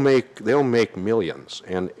 which they'll make millions,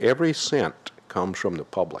 and every cent comes from the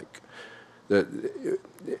public. They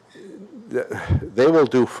will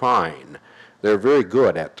do fine. They're very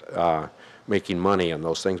good at making money on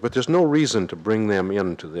those things, but there's no reason to bring them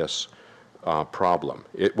into this problem.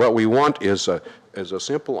 What we want is a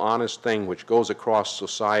simple, honest thing which goes across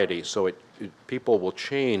society, so people will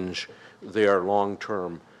change their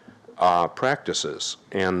long-term practices.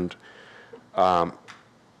 And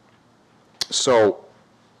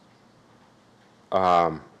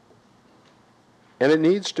and it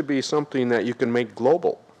needs to be something that you can make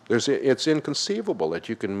global. It's inconceivable that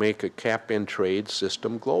you can make a cap-and-trade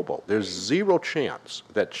system global. There's zero chance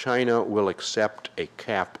that China will accept a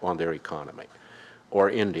cap on their economy, or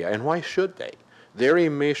India. And why should they? Their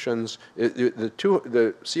emissions,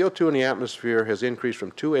 the CO2 in the atmosphere has increased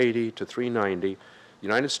from 280 to 390. The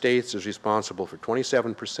United States is responsible for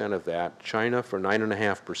 27% of that, China for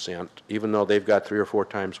 9.5%, even though they've got 3 or 4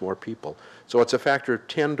 times more people. So it's a factor of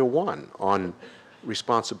 10 to 1 on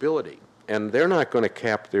responsibility. And they're not going to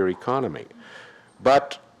cap their economy.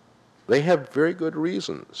 But they have very good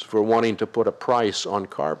reasons for wanting to put a price on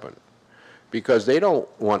carbon, because they don't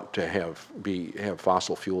want to have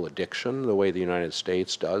fossil fuel addiction the way the United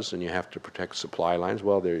States does, and you have to protect supply lines.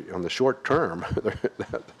 Well, on the short term,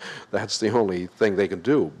 that's the only thing they can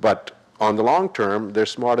do. But on the long term, they're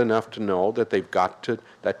smart enough to know that they've got to,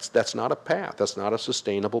 that's not a path. That's not a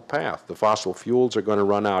sustainable path. The fossil fuels are going to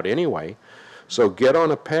run out anyway. So get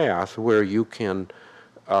on a path where you can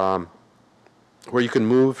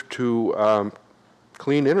move to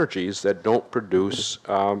clean energies that don't produce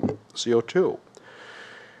CO2.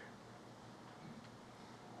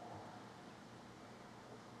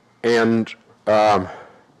 And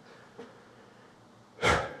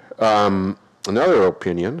another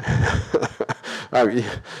opinion, you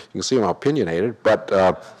can see I'm opinionated, but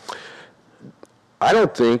I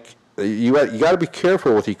don't think you got to be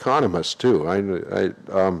careful with economists too. They're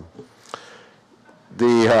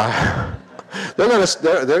going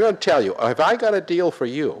to tell you, if I got a deal for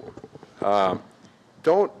you,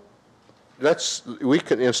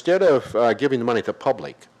 instead of giving the money to the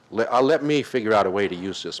public, let me figure out a way to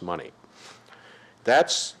use this money.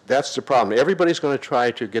 That's the problem. Everybody's going to try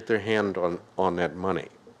to get their hand on that money.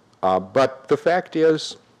 But the fact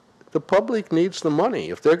is, the public needs the money.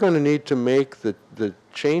 If they're going to need to make the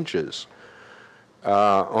changes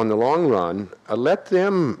on the long run, let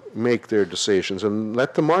them make their decisions and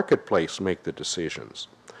let the marketplace make the decisions.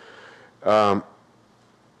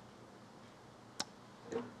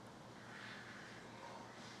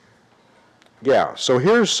 Yeah, so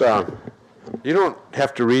here's, you don't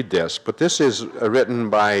have to read this, but this is written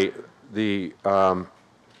by the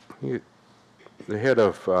head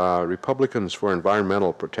of Republicans for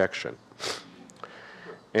Environmental Protection.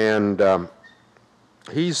 And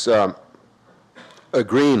he's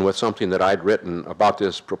agreeing with something that I'd written about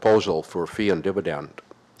this proposal for fee and dividend.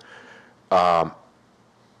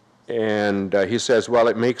 And he says, well,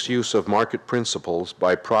 it makes use of market principles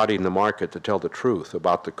by prodding the market to tell the truth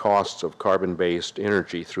about the costs of carbon-based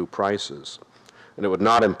energy through prices. And it would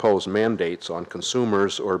not impose mandates on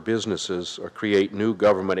consumers or businesses or create new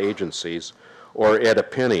government agencies or add a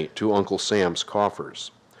penny to Uncle Sam's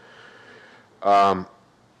coffers. How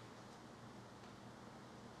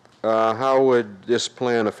would this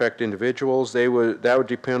plan affect individuals? That would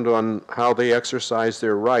depend on how they exercise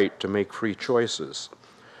their right to make free choices.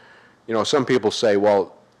 You know, some people say,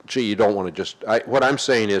 well, gee, you don't want to just, what I'm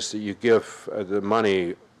saying is that you give the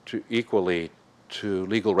money equally to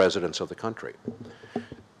legal residents of the country.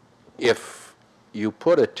 If you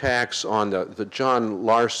put a tax on the John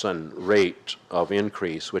Larson rate of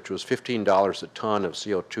increase, which was $15 a ton of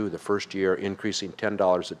CO2 the first year, increasing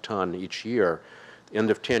 $10 a ton each year, end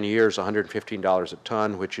of 10 years, $115 a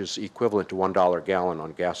ton, which is equivalent to $1 a gallon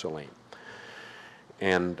on gasoline.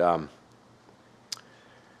 And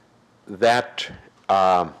that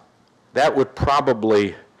would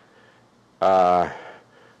probably,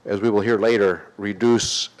 as we will hear later,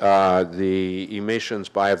 reduce the emissions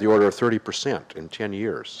by the order of 30% in 10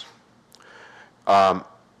 years,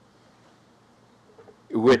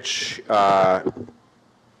 which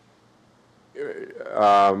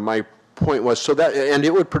my point was, so that, and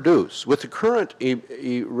it would produce, with the current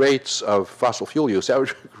rates of fossil fuel use, that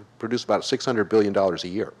would produce about $600 billion a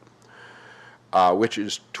year. which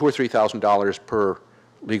is $2,000 or $3,000 per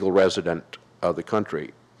legal resident of the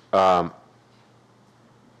country.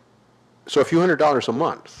 So a few $100s a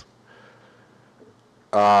month.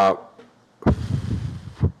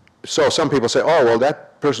 So some people say, oh, well,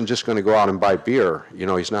 that person's just going to go out and buy beer. You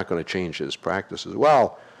know, he's not going to change his practices.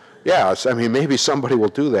 Well, yeah, I mean, maybe somebody will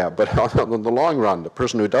do that, but in the long run, the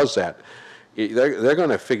person who does that, they're going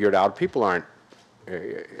to figure it out. People aren't.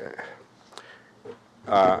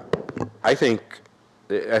 I think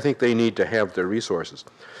they need to have their resources.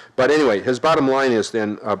 But anyway, his bottom line is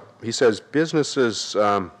then, he says businesses,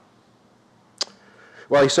 well,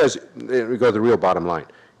 he says, we go to the real bottom line.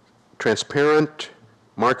 Transparent,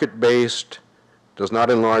 market-based, does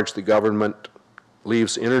not enlarge the government,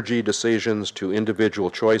 leaves energy decisions to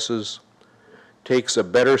individual choices, takes a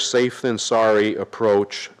better safe than sorry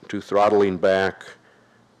approach to throttling back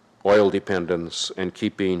oil dependence and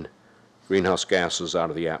keeping greenhouse gases out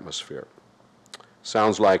of the atmosphere.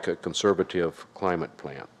 Sounds like a conservative climate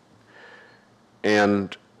plan.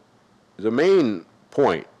 And the main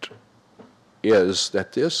point is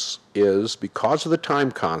that this is, because of the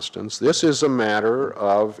time constants, this is a matter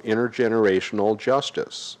of intergenerational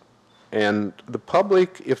justice. And the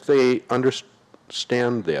public, if they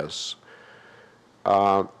understand this,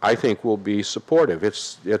 I think will be supportive.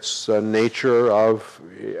 It's the nature of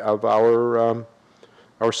our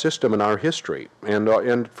system and our history,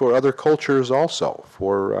 and for other cultures also,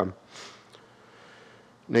 for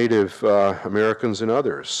Native Americans and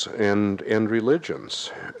others, and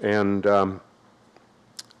religions. And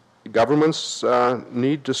governments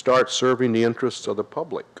need to start serving the interests of the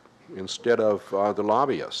public instead of the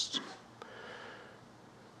lobbyists.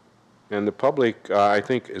 And the public, I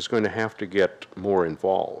think, is going to have to get more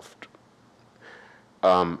involved.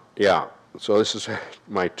 Yeah, so this is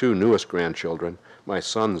my two newest grandchildren, my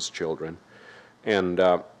son's children. And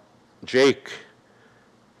Jake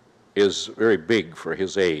is very big for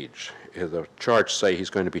his age. The charts say he's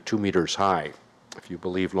going to be 2 meters high, if you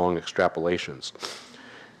believe long extrapolations.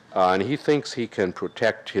 And he thinks he can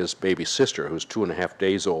protect his baby sister, who's 2.5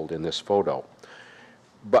 days old in this photo.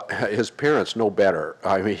 But his parents know better.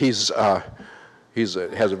 I mean, he has a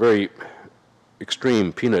very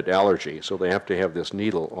extreme peanut allergy, so they have to have this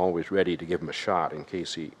needle always ready to give him a shot in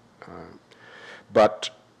case he.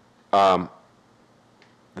 That's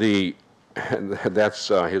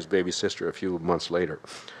his baby sister a few months later.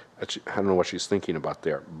 I don't know what she's thinking about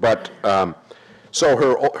there. But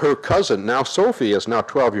so her cousin, now Sophie, is now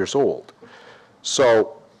 12 years old.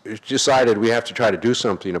 So decided we have to try to do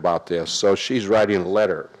something about this, so she's writing a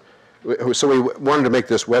letter. So we wanted to make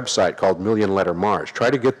this website called Million Letter March, try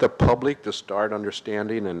to get the public to start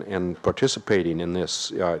understanding and participating in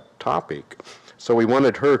this topic. So we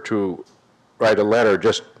wanted her to write a letter,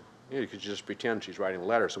 you could just pretend she's writing a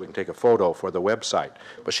letter so we can take a photo for the website.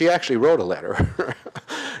 But she actually wrote a letter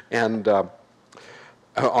and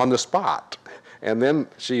on the spot. And then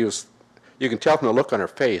you can tell from the look on her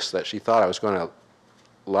face that she thought I was going to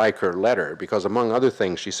like her letter, because among other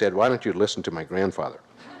things she said, why don't you listen to my grandfather?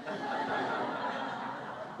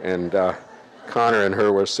 And Connor and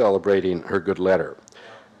her were celebrating her good letter.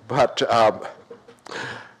 But,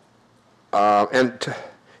 I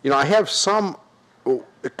have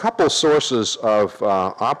a couple sources of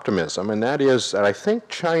optimism, and that is that I think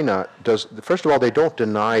China does, first of all, they don't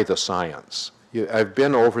deny the science. I've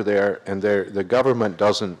been over there, and the government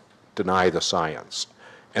doesn't deny the science.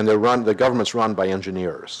 And the government's run by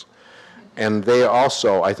engineers. And they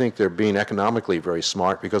also, I think they're being economically very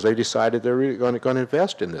smart, because they decided they're really going to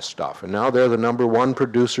invest in this stuff. And now they're the #1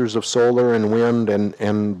 producers of solar and wind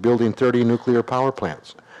and building 30 nuclear power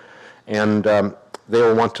plants. And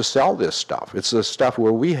they'll want to sell this stuff. It's the stuff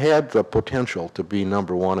where we had the potential to be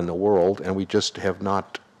 #1 in the world, and we just have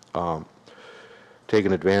not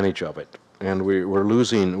taken advantage of it. And we're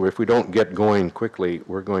losing, if we don't get going quickly,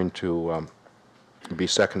 we're going to be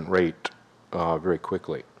second rate very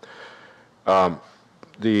quickly.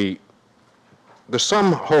 There's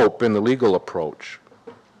some hope in the legal approach.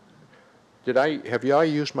 Have I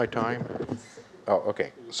used my time? Oh,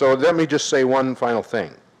 okay. So let me just say one final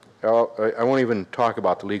thing. I won't even talk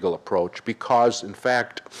about the legal approach, because in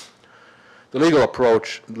fact, the legal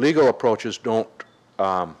approaches don't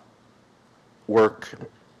work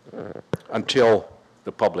until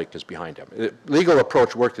the public is behind them. The legal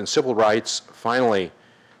approach worked in civil rights. Finally,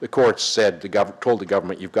 the courts said, told the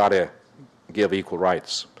government, you've got to give equal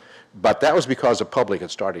rights. But that was because the public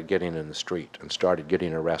had started getting in the street and started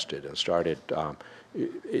getting arrested and started.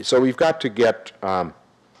 So we've got to get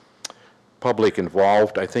public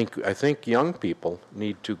involved. I think young people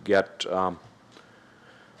need to get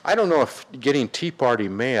I don't know if getting Tea Party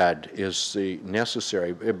mad is the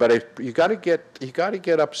necessary, but you got to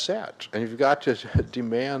get upset, and you've got to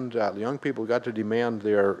demand. The young people got to demand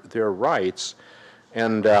their rights,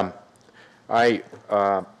 and the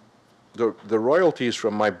royalties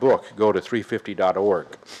from my book go to 350.org.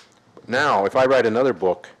 Now, if I write another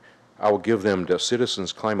book, I will give them to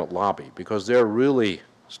Citizens Climate Lobby, because they're really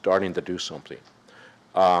starting to do something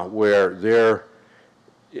where they're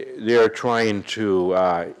trying to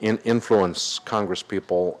influence Congress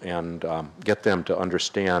people and get them to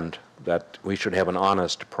understand that we should have an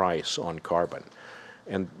honest price on carbon.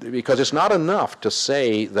 And because it's not enough to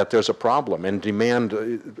say that there's a problem and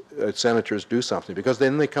demand senators do something, because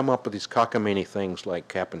then they come up with these cockamamie things like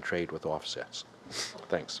cap and trade with offsets.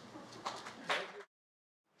 Thanks.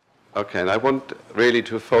 Okay, and I want really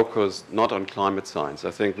to focus not on climate science.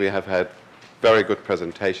 I think we have had very good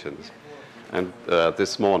presentations. And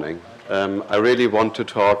this morning, I really want to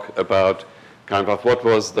talk about kind of what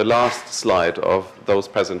was the last slide of those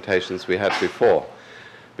presentations we had before.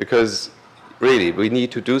 Because really, we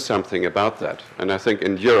need to do something about that. And I think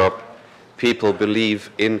in Europe, people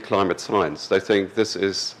believe in climate science. They think this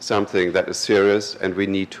is something that is serious and we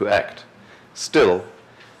need to act. Still,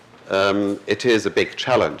 it is a big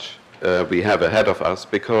challenge we have ahead of us,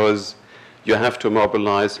 because you have to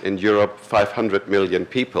mobilize in Europe 500 million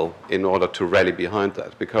people in order to rally behind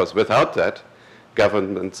that, because without that,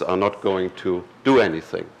 governments are not going to do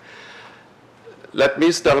anything. Let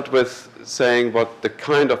me start with saying what the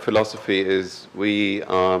kind of philosophy is we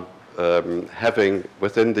are having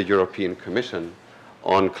within the European Commission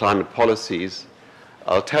on climate policies.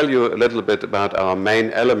 I'll tell you a little bit about our main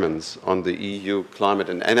elements on the EU climate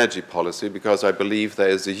and energy policy, because I believe there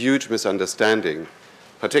is a huge misunderstanding,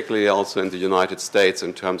 particularly also in the United States,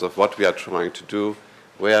 in terms of what we are trying to do,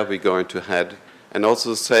 where we're going to head, and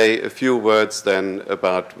also say a few words then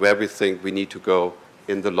about where we think we need to go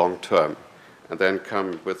in the long term, and then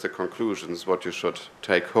come with the conclusions, what you should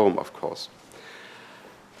take home, of course.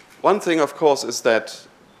 One thing, of course, is that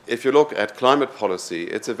if you look at climate policy,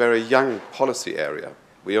 it's a very young policy area.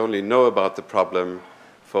 We only know about the problem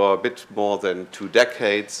for a bit more than 2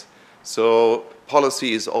 decades, so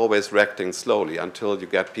policy is always reacting slowly until you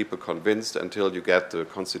get people convinced, until you get the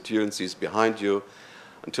constituencies behind you,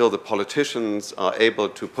 until the politicians are able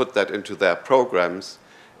to put that into their programs.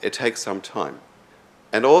 It takes some time.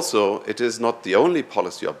 And also, it is not the only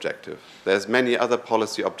policy objective. There's many other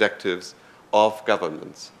policy objectives of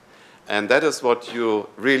governments. And that is what you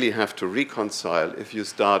really have to reconcile if you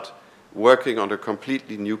start working on a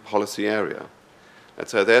completely new policy area. And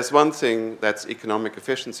so there's one thing, that's economic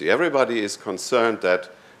efficiency. Everybody is concerned that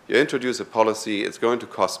you introduce a policy, it's going to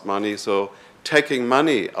cost money, so taking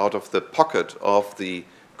money out of the pocket of the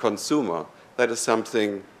consumer, that is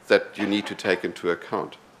something that you need to take into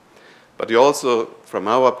account. But you also, from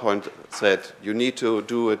our point, said you need to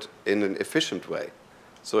do it in an efficient way.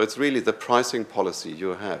 So it's really the pricing policy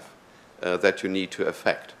you have that you need to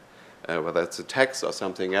affect. Whether it's a tax or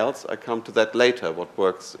something else, I come to that later, what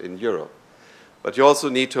works in Europe. But you also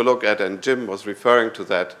need to look at, and Jim was referring to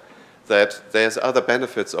that there's other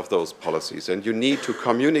benefits of those policies, and you need to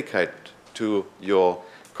communicate to your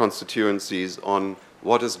constituencies on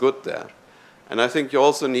what is good there. And I think you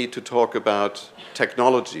also need to talk about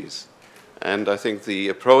technologies. And I think the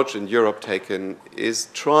approach in Europe taken is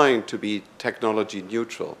trying to be technology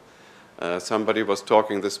neutral. Somebody was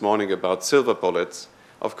talking this morning about silver bullets.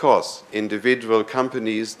 Of course, individual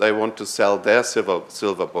companies, they want to sell their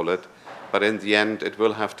silver bullet, but in the end, it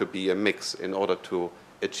will have to be a mix in order to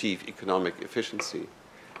achieve economic efficiency.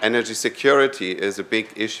 Energy security is a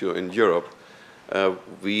big issue in Europe.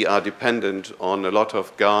 We are dependent on a lot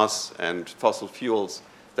of gas and fossil fuels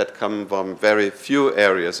that come from very few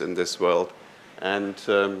areas in this world. And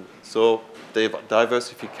so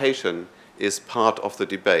diversification is part of the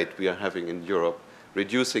debate we are having in Europe,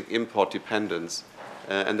 reducing import dependence.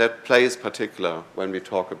 And that plays particular when we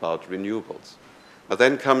talk about renewables. But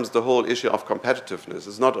then comes the whole issue of competitiveness.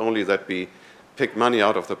 It's not only that we pick money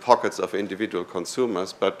out of the pockets of individual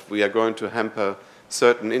consumers, but we are going to hamper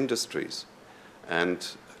certain industries. And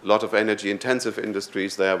a lot of energy-intensive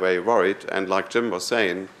industries, they are very worried. And like Jim was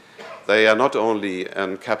saying, they are not only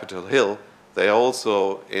on Capitol Hill, they are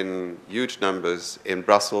also in huge numbers in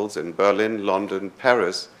Brussels, in Berlin, London,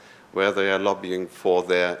 Paris, where they are lobbying for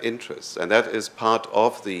their interests. And that is part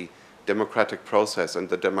of the democratic process and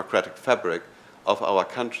the democratic fabric of our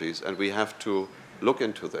countries. And we have to look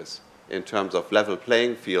into this in terms of level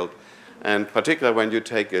playing field. And particularly when you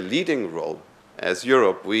take a leading role, as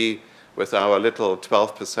Europe, we, with our little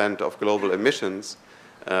 12% of global emissions,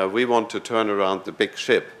 we want to turn around the big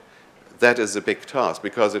ship. that is a big task,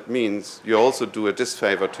 because it means you also do a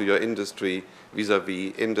disfavor to your industry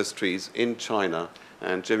vis-à-vis industries in China.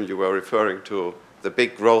 And Jim, you were referring to the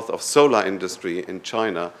big growth of solar industry in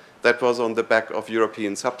China. That was on the back of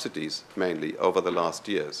European subsidies, mainly, over the last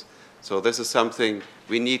years. So this is something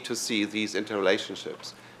we need to see, these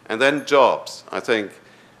interrelationships. And then jobs. I think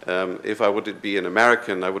if I would be an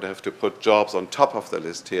American, I would have to put jobs on top of the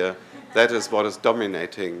list here. That is what is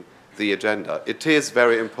dominating the agenda. It is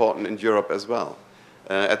very important in Europe as well.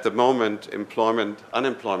 At the moment,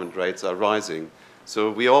 unemployment rates are rising. So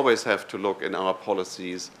we always have to look in our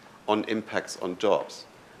policies on impacts on jobs.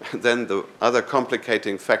 Then the other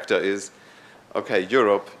complicating factor is, okay,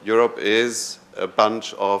 Europe is a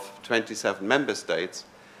bunch of 27 member states,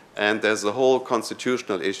 and there's a whole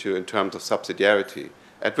constitutional issue in terms of subsidiarity.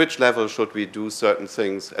 At which level should we do certain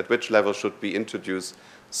things? At which level should we introduce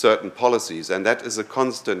certain policies? And that is a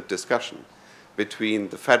constant discussion between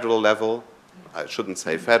the federal level. I shouldn't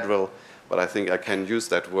say federal, but I think I can use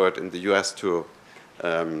that word in the US to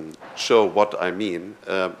show what I mean,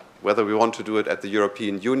 whether we want to do it at the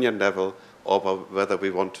European Union level or whether we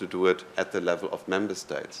want to do it at the level of member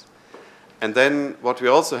states. And then what we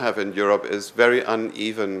also have in Europe is very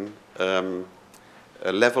uneven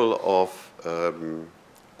level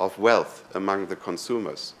of wealth among the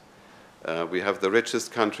consumers. We have the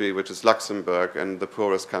richest country, which is Luxembourg, and the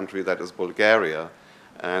poorest country, that is Bulgaria.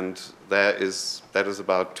 And that is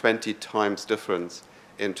about 20 times difference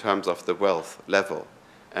in terms of the wealth level.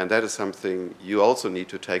 And that is something you also need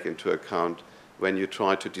to take into account when you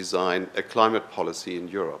try to design a climate policy in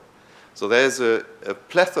Europe. So there's a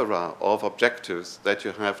plethora of objectives that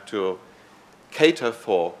you have to cater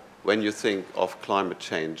for when you think of climate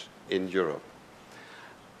change in Europe.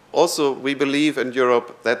 Also, we believe in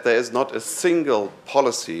Europe that there is not a single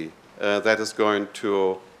policy that is going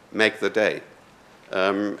to make the day.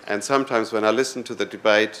 And sometimes when I listen to the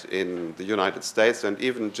debate in the United States, and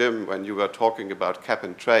even Jim, when you were talking about cap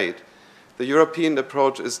and trade, the European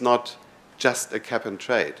approach is not just a cap and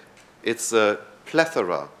trade. It's a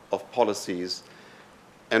plethora of policies,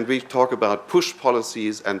 and we talk about push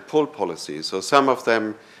policies and pull policies. So some of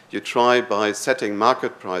them you try by setting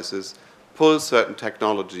market prices, pull certain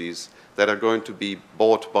technologies that are going to be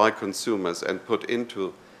bought by consumers and put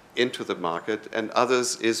into the market, and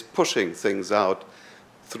others is pushing things out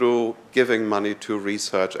through giving money to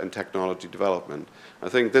research and technology development. I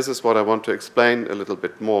think this is what I want to explain a little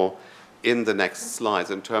bit more in the next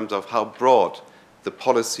slides in terms of how broad the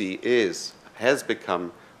policy has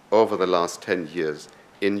become over the last 10 years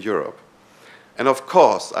in Europe. And of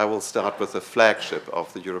course, I will start with the flagship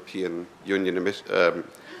of the European Union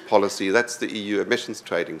policy. That's the EU emissions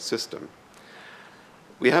trading system.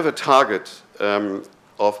 We have a target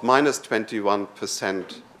of minus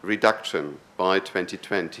 21% reduction by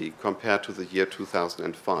 2020 compared to the year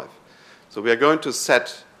 2005. So we are going to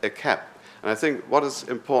set a cap. And I think what is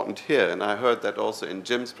important here, and I heard that also in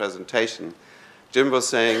Jim's presentation, Jim was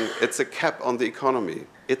saying it's a cap on the economy.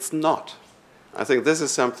 It's not. I think this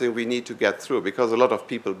is something we need to get through, because a lot of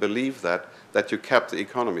people believe that you cap the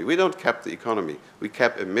economy. We don't cap the economy. We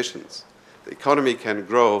cap emissions. The economy can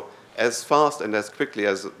grow as fast and as quickly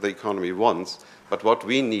as the economy wants, but what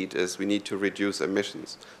we need to reduce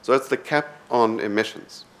emissions. So it's the cap on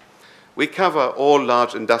emissions. We cover all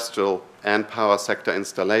large industrial and power sector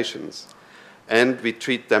installations, and we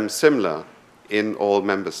treat them similar in all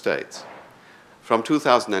member states. From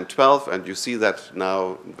 2012, and you see that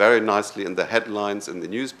now very nicely in the headlines in the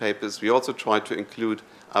newspapers, we also try to include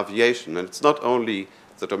aviation. And it's not only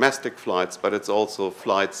the domestic flights, but it's also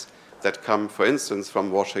flights that come, for instance,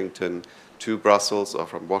 from Washington to Brussels, or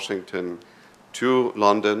from Washington to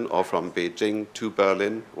London, or from Beijing to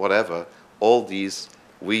Berlin, whatever. All these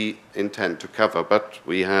we intend to cover, but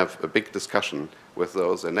we have a big discussion with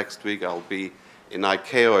those. And next week I'll be in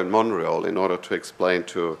ICAO in Montreal in order to explain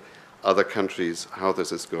to other countries how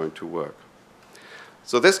this is going to work.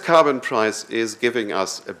 So this carbon price is giving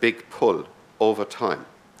us a big pull over time.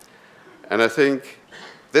 And I think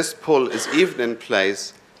this pull is even in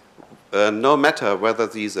place no matter whether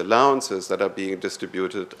these allowances that are being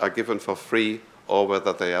distributed are given for free or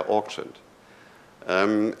whether they are auctioned.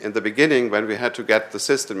 In the beginning, when we had to get the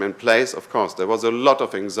system in place, of course, there was a lot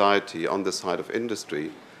of anxiety on the side of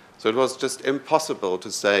industry. So it was just impossible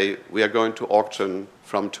to say, we are going to auction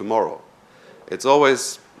from tomorrow. It's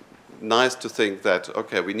always nice to think that,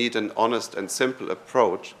 okay, we need an honest and simple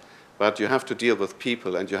approach, but you have to deal with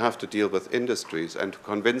people and you have to deal with industries and to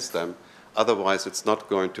convince them. Otherwise, it's not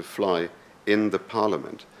going to fly in the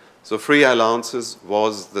parliament. So free allowances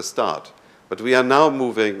was the start. But we are now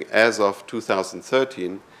moving, as of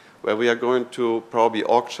 2013, where we are going to probably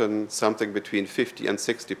auction something between 50 and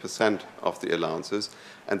 60% of the allowances,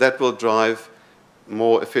 and that will drive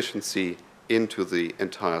more efficiency into the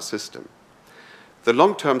entire system. The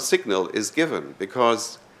long-term signal is given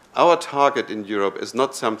because our target in Europe is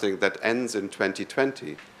not something that ends in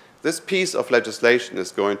 2020. This piece of legislation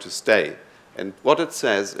is going to stay, and what it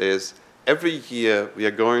says is every year we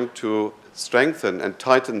are going to strengthen and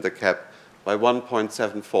tighten the cap by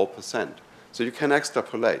 1.74%. So you can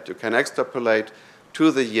extrapolate. You can extrapolate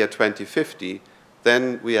to the year 2050,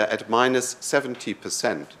 then we are at minus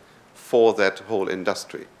 70% for that whole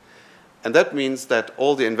industry. And that means that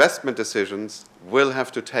all the investment decisions will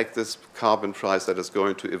have to take this carbon price that is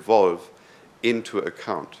going to evolve into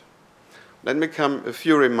account. Let me come a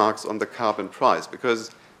few remarks on the carbon price,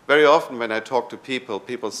 because very often when I talk to people,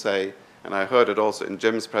 people say, and I heard it also in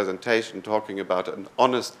Jim's presentation, talking about an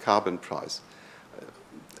honest carbon price.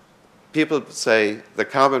 People say the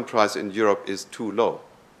carbon price in Europe is too low.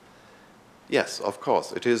 Yes, of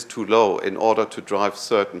course, it is too low in order to drive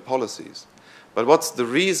certain policies. But what's the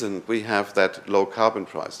reason we have that low carbon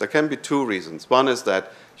price? There can be two reasons. One is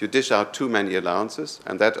that you dish out too many allowances,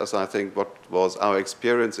 and that is, I think, what was our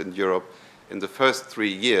experience in Europe in the first 3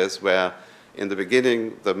 years, where in the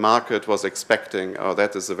beginning the market was expecting, oh,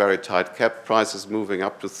 that is a very tight cap, prices moving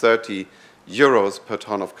up to 30 euros per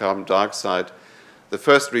ton of carbon dioxide. The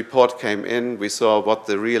first report came in, we saw what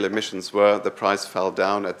the real emissions were, the price fell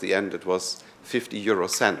down, at the end it was 50 euro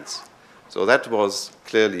cents. So that was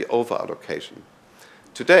clearly over-allocation.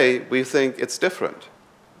 Today, we think it's different,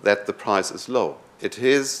 that the price is low. It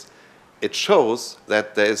shows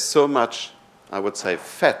that there is so much, I would say,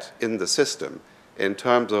 fat in the system in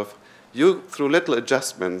terms of you, through little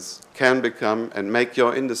adjustments, can become and make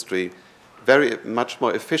your industry very much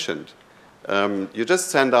more efficient. You just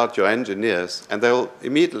send out your engineers, and they'll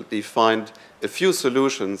immediately find a few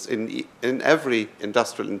solutions in every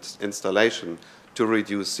industrial installation to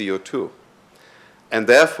reduce CO2. And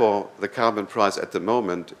therefore, the carbon price at the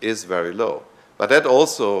moment is very low. But that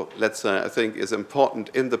also, let's say, I think is important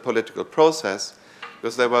in the political process,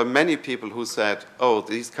 because there were many people who said, oh,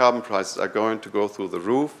 these carbon prices are going to go through the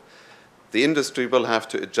roof. The industry will have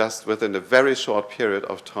to adjust within a very short period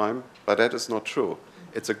of time, but that is not true.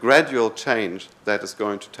 It's a gradual change that is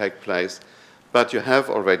going to take place, but you have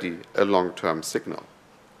already a long-term signal.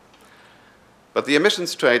 But the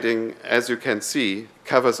emissions trading, as you can see,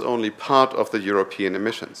 covers only part of the European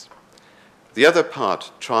emissions. The other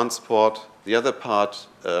part, transport, the other part,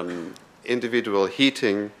 individual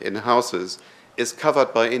heating in houses, is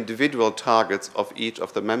covered by individual targets of each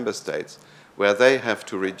of the member states, where they have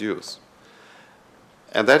to reduce.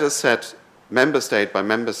 And that is set member state by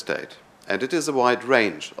member state. And it is a wide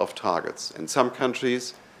range of targets. In some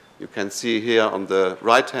countries, you can see here on the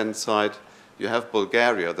right-hand side, you have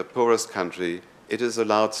Bulgaria, the poorest country. It is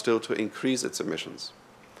allowed still to increase its emissions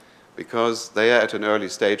because they are at an early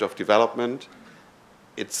stage of development.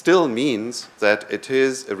 It still means that it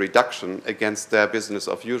is a reduction against their business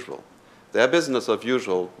of usual. Their business of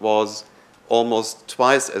usual was almost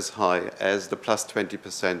twice as high as the plus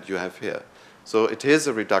 20% you have here. So it is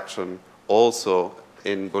a reduction also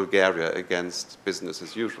in Bulgaria against business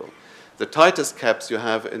as usual. The tightest caps you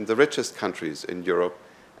have in the richest countries in Europe,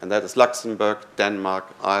 and that is Luxembourg, Denmark,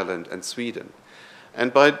 Ireland, and Sweden.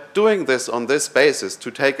 And by doing this on this basis, to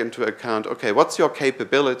take into account, okay, what's your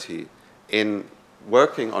capability in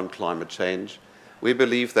working on climate change, we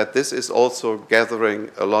believe that this is also gathering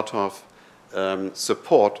a lot of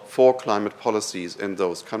support for climate policies in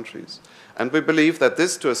those countries. And we believe that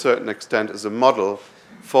this, to a certain extent, is a model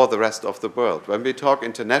for the rest of the world. When we talk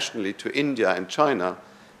internationally to India and China,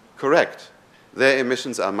 correct, their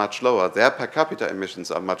emissions are much lower, their per capita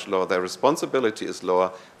emissions are much lower, their responsibility is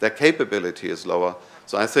lower, their capability is lower.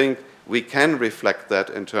 So I think we can reflect that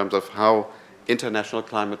in terms of how international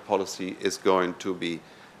climate policy is going to be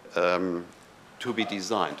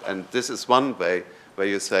designed. And this is one way where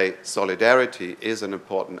you say solidarity is an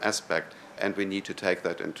important aspect, and we need to take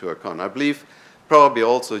that into account. I believe probably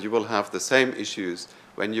also you will have the same issues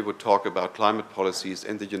when you would talk about climate policies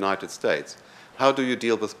in the United States. How do you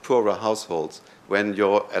deal with poorer households when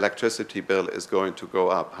your electricity bill is going to go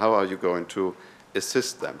up? How are you going to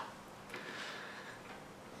assist them?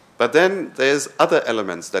 But then there's other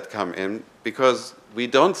elements that come in, because we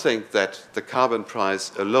don't think that the carbon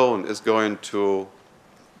price alone is going to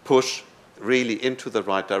push really into the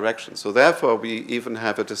right direction. So therefore, we even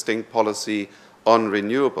have a distinct policy on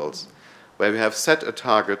renewables, where we have set a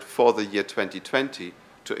target for the year 2020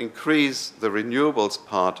 to increase the renewables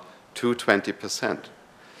part to 20%.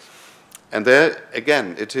 And there,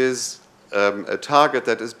 again, it is a target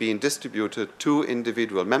that is being distributed to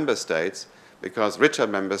individual member states, because richer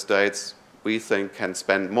member states, we think, can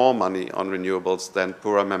spend more money on renewables than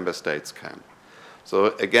poorer member states can.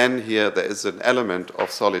 So again, here there is an element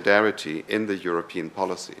of solidarity in the European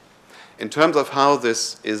policy. In terms of how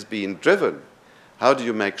this is being driven, how do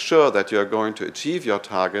you make sure that you're going to achieve your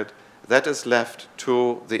target? That is left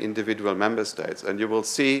to the individual member states. And you will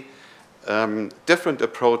see different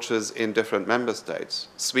approaches in different member states.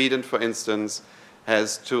 Sweden, for instance,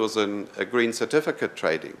 has chosen a green certificate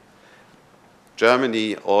trading.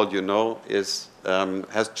 Germany, all you know,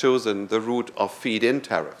 has chosen the route of feed-in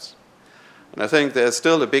tariffs. And I think there's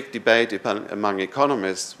still a big debate among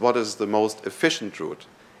economists what is the most efficient route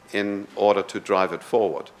in order to drive it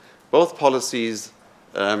forward. Both policies,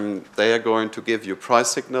 they are going to give you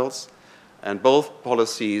price signals, and both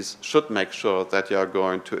policies should make sure that you are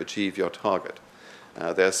going to achieve your target.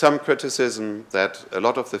 There's some criticism that a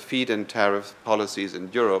lot of the feed-in tariff policies in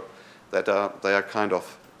Europe, they are kind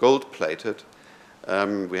of gold-plated.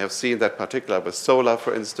 We have seen that particularly with solar,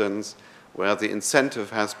 for instance, where the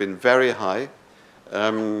incentive has been very high,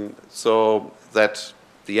 so that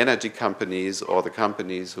the energy companies or the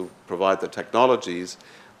companies who provide the technologies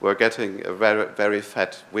were getting a very, very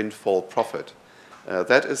fat windfall profit.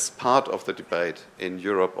 That is part of the debate in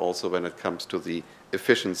Europe also when it comes to the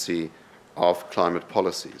efficiency of climate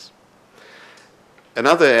policies.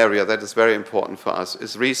 Another area that is very important for us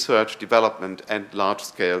is research, development, and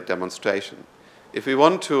large-scale demonstration. If we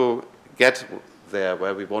want to get there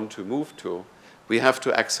where we want to move to, we have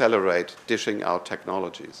to accelerate dishing out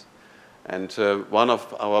technologies. And one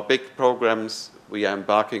of our big programs we are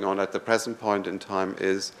embarking on at the present point in time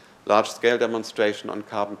is large-scale demonstration on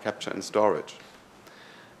carbon capture and storage,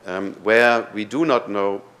 where we do not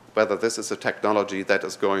know whether this is a technology that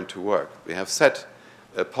is going to work. We have set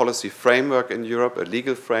a policy framework in Europe, a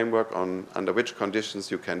legal framework under which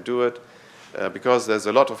conditions you can do it, because there's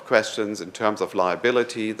a lot of questions in terms of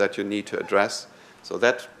liability that you need to address. So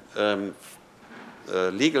that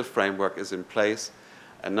legal framework is in place,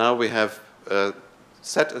 and now we have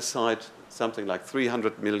set aside something like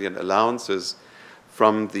 300 million allowances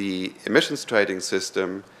from the emissions trading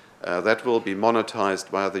system that will be monetized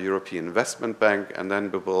via the European Investment Bank, and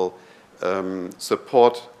then we will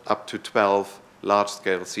support up to 12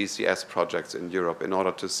 large-scale CCS projects in Europe in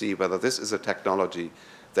order to see whether this is a technology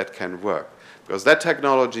that can work. Because that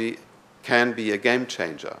technology can be a game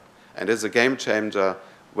changer, and is a game changer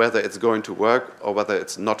whether it's going to work or whether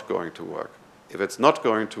it's not going to work. If it's not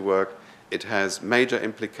going to work, it has major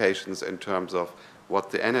implications in terms of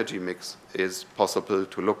what the energy mix is possible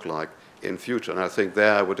to look like in future. And I think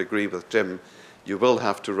there I would agree with Jim. You will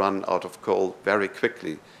have to run out of coal very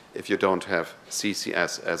quickly if you don't have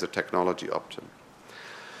CCS as a technology option.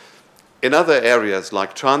 In other areas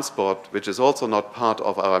like transport, which is also not part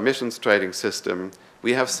of our emissions trading system,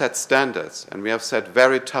 we have set standards, and we have set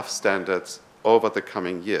very tough standards over the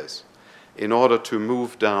coming years in order to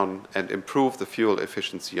move down and improve the fuel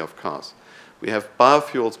efficiency of cars. We have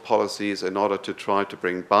biofuels policies in order to try to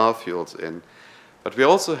bring biofuels in, but we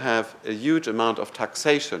also have a huge amount of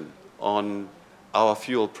taxation on our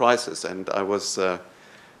fuel prices. And I was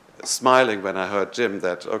smiling when I heard Jim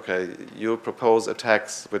that, okay, you propose a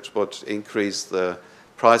tax which would increase the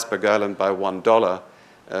price per gallon by $1.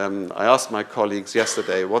 I asked my colleagues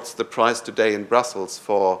yesterday, what's the price today in Brussels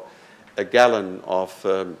for a gallon of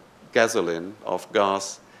gasoline, of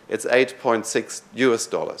gas? It's $8.6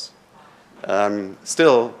 US.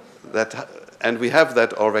 Still, and we have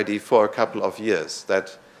that already for a couple of years,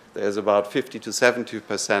 that there's about 50 to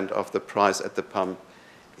 70% of the price at the pump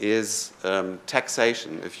is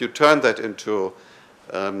taxation. If you turn that into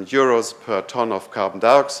euros per ton of carbon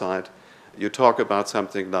dioxide, you talk about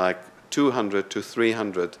something like 200 to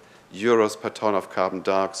 300 euros per ton of carbon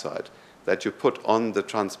dioxide that you put on the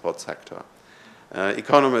transport sector.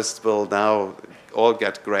 Economists will now all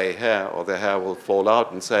get gray hair, or their hair will fall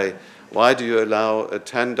out and say, why do you allow a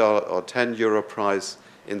 $10 or 10 euro price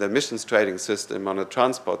in the emissions trading system on a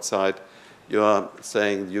transport side? You are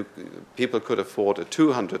saying people could afford a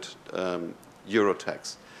 200 euro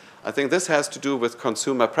tax. I think this has to do with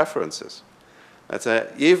consumer preferences.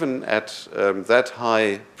 Even at that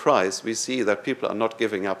high price, we see that people are not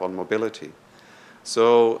giving up on mobility.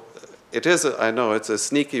 So it is, I know, it's a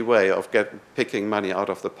sneaky way of picking money out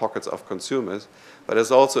of the pockets of consumers, but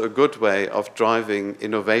it's also a good way of driving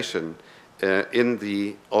innovation in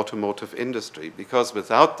the automotive industry, because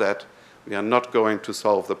without that, we are not going to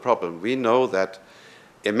solve the problem. We know that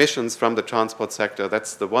emissions from the transport sector,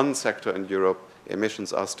 that's the one sector in Europe,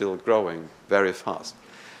 emissions are still growing very fast.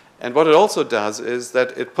 And what it also does is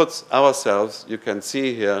that it puts ourselves, you can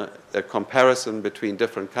see here a comparison between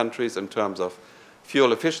different countries in terms of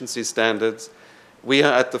fuel efficiency standards. We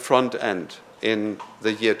are at the front end in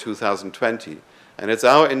the year 2020. And it's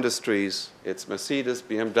our industries, it's Mercedes,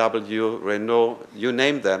 BMW, Renault, you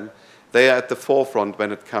name them, they are at the forefront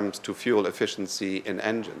when it comes to fuel efficiency in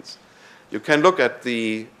engines. You can look at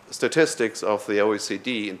the statistics of the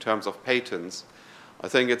OECD in terms of patents. I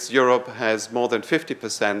think it's Europe has more than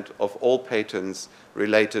 50% of all patents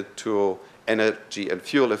related to energy and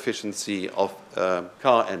fuel efficiency of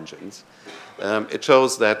car engines. It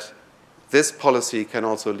shows that this policy can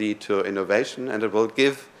also lead to innovation, and it will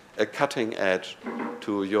give a cutting edge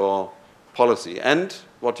to your policy. And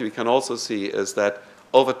what we can also see is that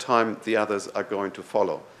over time the others are going to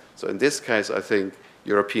follow. So in this case, I think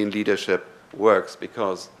European leadership works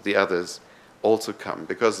because the others also come,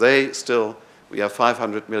 because they still, we have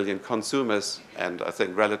 500 million consumers, and I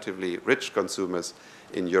think relatively rich consumers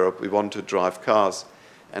in Europe. We want to drive cars,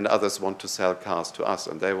 and others want to sell cars to us,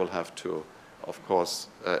 and they will have to, of course,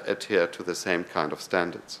 adhere to the same kind of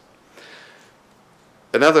standards.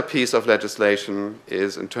 Another piece of legislation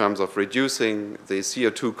is in terms of reducing the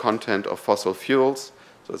CO2 content of fossil fuels.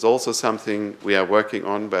 So it's also something we are working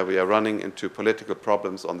on, where we are running into political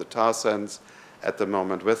problems on the tar sands at the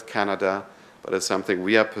moment with Canada, but it's something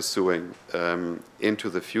we are pursuing into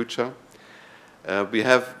the future. We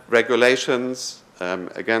have regulations,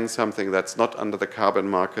 again, something that's not under the carbon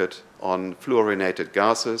market, on fluorinated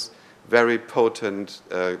gases, very potent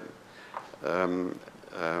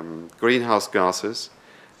greenhouse gases,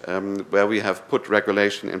 where we have put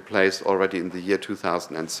regulation in place already in the year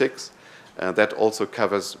 2006. That also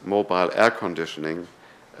covers mobile air conditioning,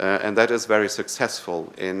 and that is very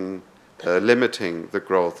successful in limiting the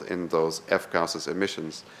growth in those F-gases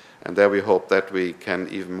emissions. And there we hope that we can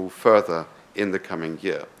even move further in the coming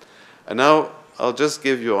year. And now I'll just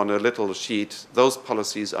give you on a little sheet those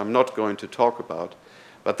policies I'm not going to talk about,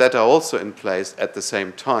 but that are also in place at the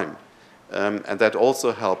same time, and that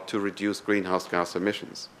also help to reduce greenhouse gas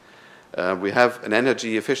emissions. We have an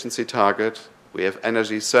energy efficiency target, we have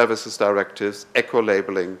energy services directives,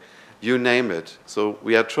 eco-labeling, you name it. So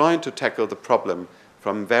we are trying to tackle the problem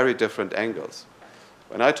from very different angles.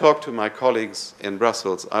 When I talk to my colleagues in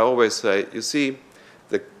Brussels, I always say, you see,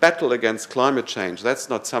 the battle against climate change, that's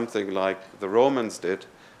not something like the Romans did,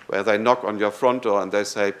 where they knock on your front door and they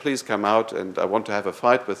say, please come out and I want to have a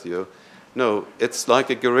fight with you. No, it's like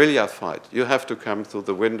a guerrilla fight. You have to come through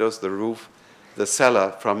the windows, the roof, the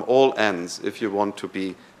cellar, from all ends if you want to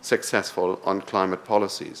be successful on climate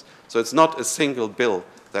policies. So it's not a single bill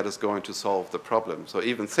that is going to solve the problem. So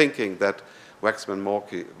even thinking that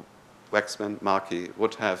Waxman-Markey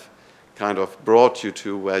would have kind of brought you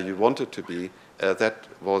to where you wanted to be, that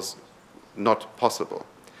was not possible.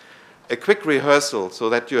 A quick rehearsal so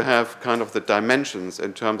that you have kind of the dimensions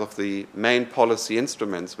in terms of the main policy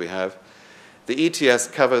instruments we have. The ETS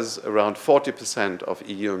covers around 40% of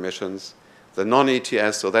EU emissions. The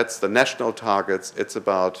non-ETS, so that's the national targets, it's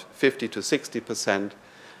about 50 to 60%.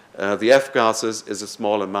 The F-gases is a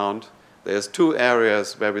small amount. There's two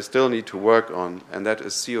areas where we still need to work on, and that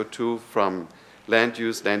is CO2 from land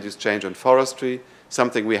use change and forestry,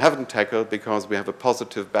 something we haven't tackled because we have a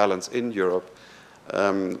positive balance in Europe.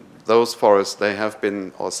 Those forests, they have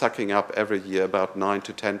been sucking up every year about 9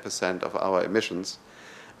 to 10% of our emissions.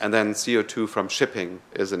 And then CO2 from shipping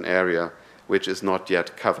is an area which is not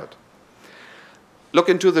yet covered. Look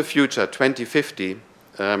into the future, 2050,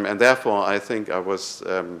 and therefore I think I was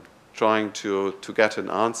trying to get an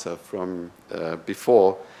answer from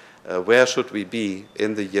before, where should we be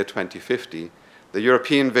in the year 2050? The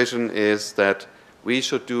European vision is that we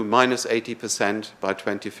should do minus 80% by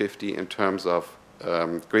 2050 in terms of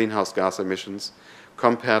greenhouse gas emissions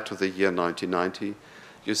compared to the year 1990.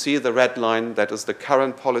 You see the red line, that is the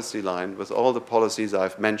current policy line with all the policies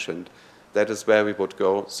I've mentioned. That is where we would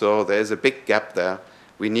go. So there is a big gap there.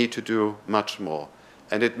 We need to do much more.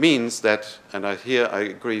 And it means that, and here I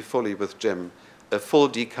agree fully with Jim, a full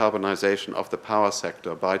decarbonization of the power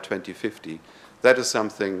sector by 2050. That is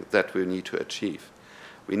something that we need to achieve.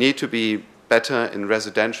 We need to be better in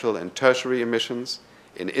residential and tertiary emissions,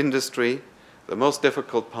 in industry. The most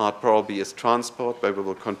difficult part probably is transport, where we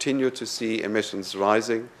will continue to see emissions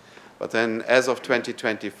rising. But then as of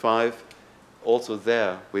 2025, also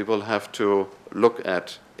there we will have to look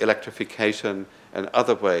at electrification and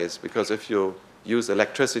other ways, because if you use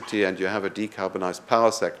electricity and you have a decarbonized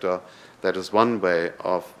power sector, that is one way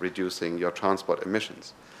of reducing your transport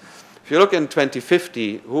emissions. If you look in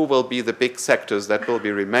 2050, who will be the big sectors that will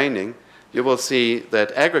be remaining, you will see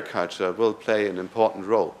that agriculture will play an important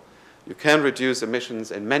role. You can reduce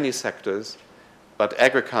emissions in many sectors, but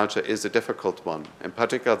agriculture is a difficult one, in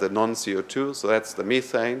particular the non-CO2, so that's the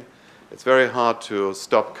methane. It's very hard to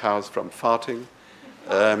stop cows from farting.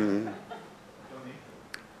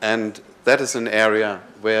 And that is an area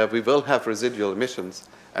where we will have residual emissions,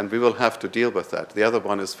 and we will have to deal with that. The other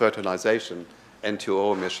one is fertilization.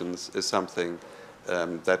 N2O emissions is something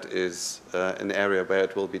that is an area where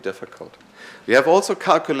it will be difficult. We have also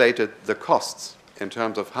calculated the costs in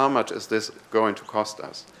terms of how much is this going to cost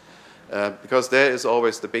us. Because there is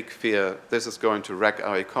always the big fear, this is going to wreck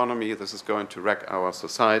our economy, this is going to wreck our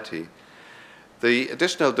society. The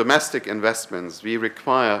additional domestic investments we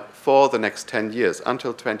require for the next 10 years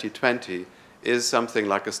until 2020 is something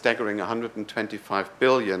like a staggering 125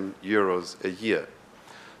 billion euros a year.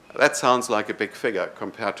 That sounds like a big figure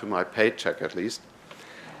compared to my paycheck at least.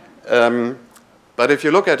 But if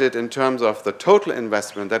you look at it in terms of the total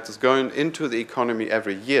investment that is going into the economy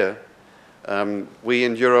every year, we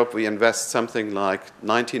in Europe, we invest something like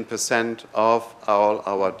 19% of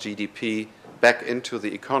our GDP back into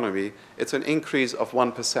the economy. It's an increase of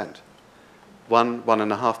 1%,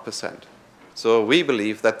 1.5%. So we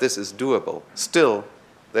believe that this is doable. Still,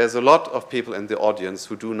 there's a lot of people in the audience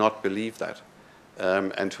who do not believe that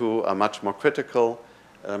and who are much more critical.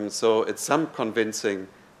 So it's some convincing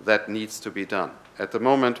that needs to be done. At the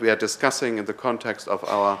moment, we are discussing in the context of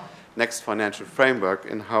our next financial framework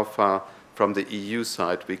in how far from the EU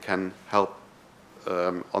side we can help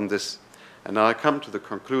on this. And now I come to the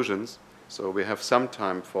conclusions. So we have some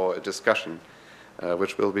time for a discussion,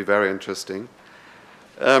 which will be very interesting.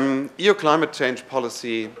 EU climate change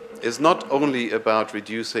policy is not only about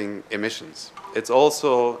reducing emissions. It's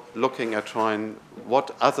also looking at trying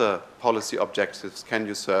what other policy objectives can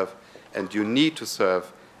you serve and you need to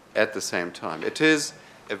serve at the same time. It is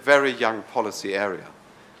a very young policy area.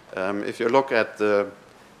 If you look at the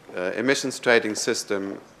emissions trading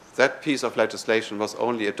system, that piece of legislation was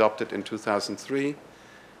only adopted in 2003,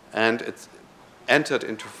 and it entered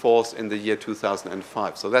into force in the year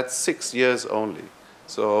 2005. So that's 6 years only.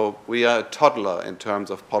 So we are a toddler in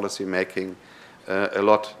terms of policy making. A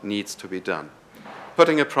lot needs to be done.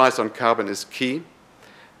 Putting a price on carbon is key,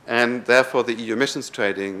 and therefore the EU emissions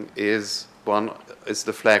trading is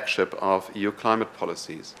the flagship of EU climate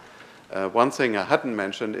policies. One thing I hadn't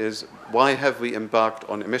mentioned is why have we embarked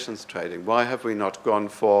on emissions trading? Why have we not gone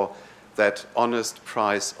for that honest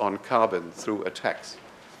price on carbon through a tax?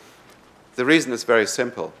 The reason is very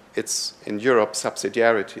simple. It's in Europe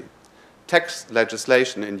subsidiarity. Tax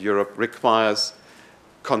legislation in Europe requires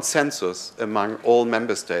consensus among all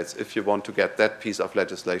member states if you want to get that piece of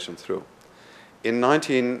legislation through. In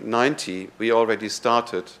 1990, we already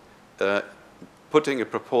started putting a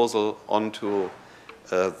proposal onto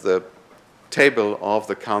the table of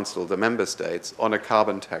the Council, the member states, on a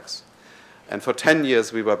carbon tax. And for 10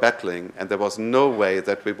 years we were battling, and there was no way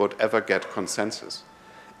that we would ever get consensus.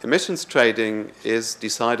 Emissions trading is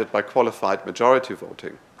decided by qualified majority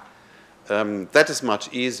voting. That is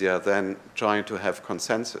much easier than trying to have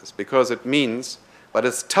consensus, because it means, but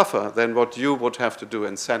it's tougher than what you would have to do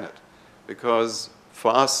in Senate. Because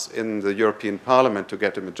for us in the European Parliament to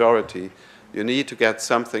get a majority, you need to get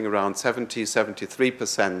something around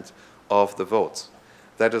 73% of the votes.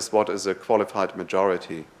 That is what is a qualified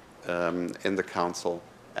majority in the Council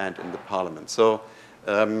and in the Parliament. So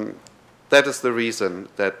that is the reason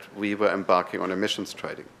that we were embarking on emissions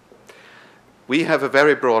trading. We have a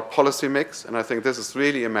very broad policy mix, and I think this is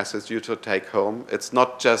really a message you should take home. It's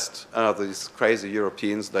not just these crazy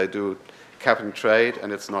Europeans, they do cap and trade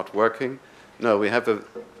and it's not working. No, we have a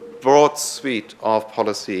broad suite of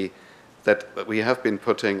policy that we have been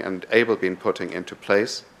putting and been putting into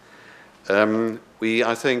place. We,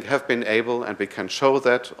 I think, have been able, and we can show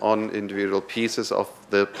that on individual pieces of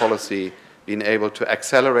the policy, being able to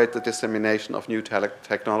accelerate the dissemination of new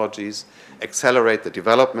technologies, accelerate the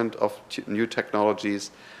development of new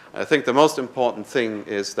technologies. I think the most important thing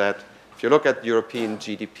is that if you look at European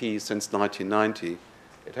GDP since 1990,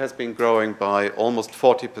 it has been growing by almost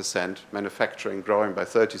 40%, manufacturing growing by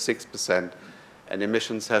 36%, and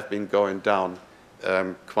emissions have been going down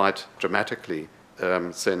quite dramatically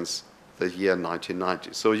since the year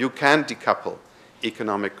 1990. So you can decouple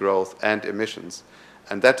economic growth and emissions.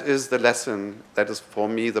 And that is the lesson that is, for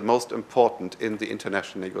me, the most important in the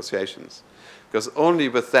international negotiations. Because only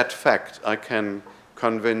with that fact I can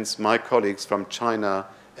convince my colleagues from China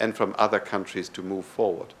and from other countries to move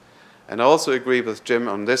forward. And I also agree with Jim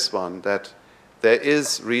on this one, that there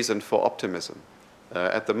is reason for optimism.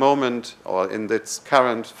 At the moment, or in its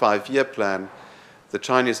current 5-year plan, the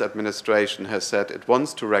Chinese administration has said it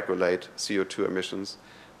wants to regulate CO2 emissions,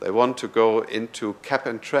 They want to go into cap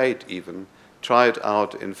and trade even, try it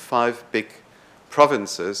out in 5 big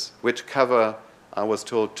provinces, which cover, I was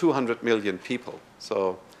told, 200 million people.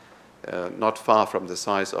 So not far from the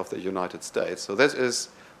size of the United States. So this is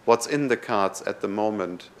what's in the cards at the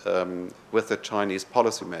moment with the Chinese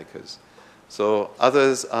policymakers. So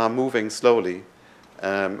others are moving slowly,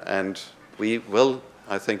 and we will,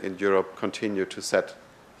 I think, in Europe, continue to set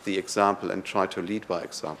the example and try to lead by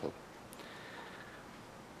example.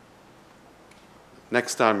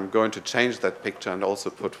 Next time, I'm going to change that picture and also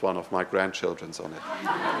put one of my grandchildren's on it.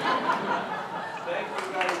 Thank you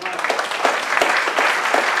very much.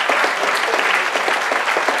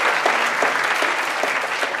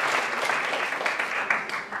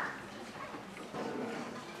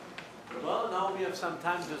 Well, now we have some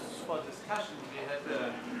time for discussion. We had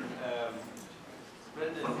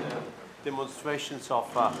splendid demonstrations of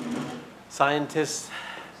scientists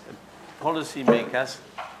and policymakers.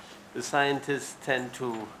 The scientists tend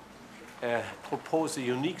to propose a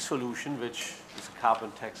unique solution, which is a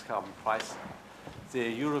carbon tax, carbon price. The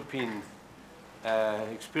European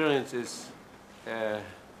experience is a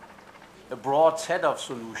broad set of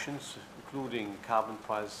solutions, including carbon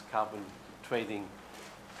price, carbon trading,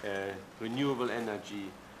 renewable energy,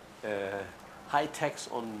 high tax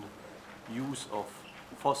on use of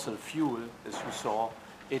fossil fuel, as you saw,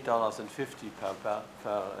 $8.50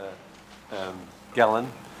 per gallon.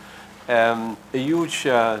 A huge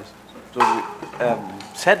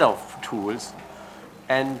set of tools,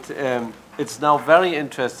 and it's now very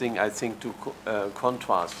interesting, I think, to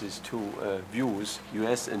contrast these two views,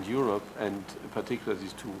 US and Europe, and particularly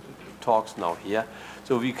these two talks now here.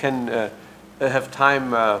 So we can have time,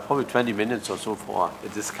 probably 20 minutes or so, for a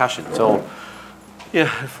discussion. So, yeah,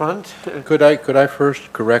 front. Could I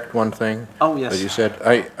first correct one thing? Oh, yes. That you said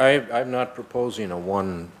I'm not proposing a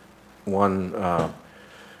one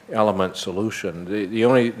element solution.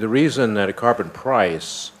 The reason that a carbon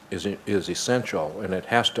price is essential, and it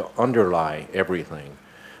has to underlie everything,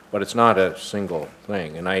 but it's not a single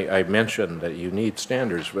thing. And I mentioned that you need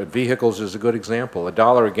standards, but vehicles is a good example.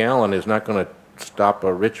 $1 a gallon is not going to stop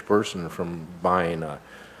a rich person from buying a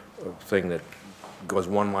thing that goes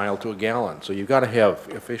 1 mile to a gallon. So you've got to have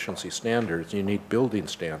efficiency standards. You need building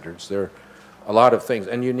standards. There are a lot of things,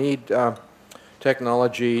 and you need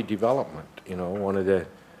technology development. You know, one of the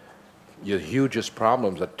hugest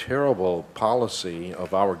problems, a terrible policy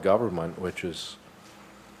of our government, which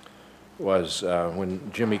was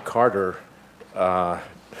when Jimmy Carter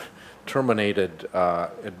terminated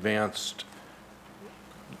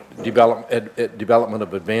development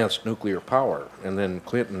of advanced nuclear power, and then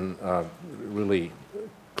Clinton really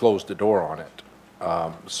closed the door on it.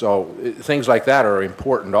 So things like that are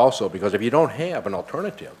important also, because if you don't have an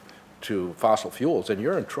alternative to fossil fuels, then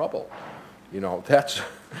you're in trouble. You know, that's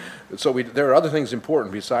so. There are other things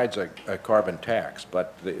important besides a carbon tax,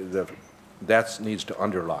 but that needs to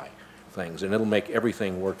underlie things, and it'll make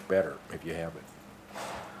everything work better if you have it.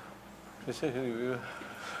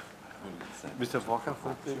 Mr. Walker,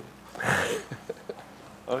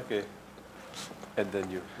 okay, and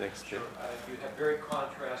then you next. Sure. You have very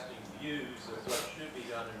contrasting views of what should be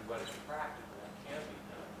done and what is practical and can be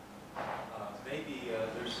done. Maybe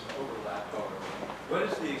there's some overlap. What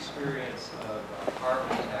is the experience of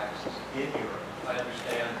carbon taxes in Europe? I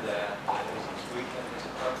understand that is it Sweden is a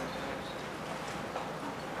carbon tax?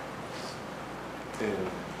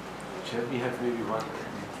 Shall we have maybe 1,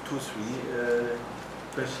 2, 3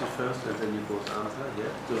 questions first, and then you both answer?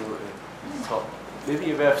 Yeah. So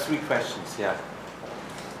maybe we have 3 questions. Yeah.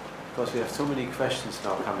 Because we have so many questions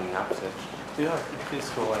now coming up. That, yeah, please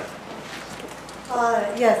go ahead.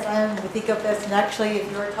 Yes, I'm with EcoFest, and actually,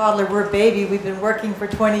 if you're a toddler, we're a baby. We've been working for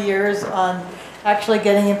 20 years on actually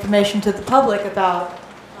getting information to the public about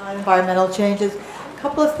environmental changes. A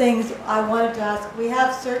couple of things I wanted to ask. We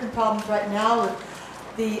have certain problems right now with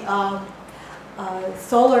the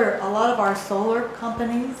solar. A lot of our solar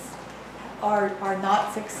companies are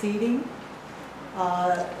not succeeding.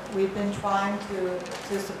 We've been trying to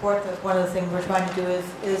support them. One of the things we're trying to do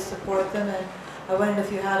is support them, and I wondered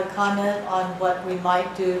if you had a comment on what we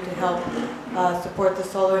might do to help support the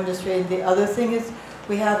solar industry. And the other thing is,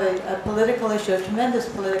 we have a political issue, a tremendous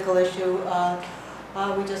political issue.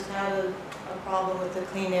 We just had a problem with the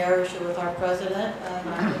clean air issue with our president, and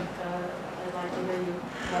I think I'd like to hear you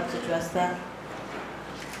perhaps address that.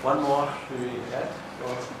 One more, should we add?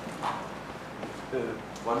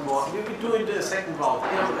 One more. You can do it in the second round. Go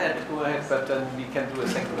ahead, but then we can do a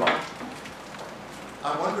second round.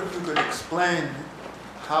 I wonder if you could explain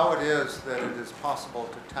how it is that it is possible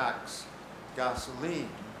to tax gasoline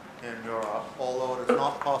in Europe, although it is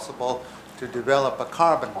not possible to develop a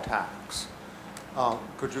carbon tax.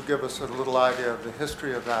 Could you give us a little idea of the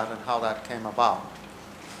history of that and how that came about?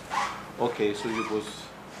 Okay, so you was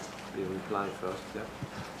the reply first, yeah?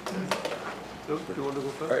 So, do you want to go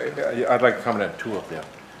first? I'd like to comment on two of them.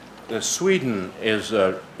 Sweden is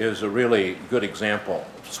a really good example.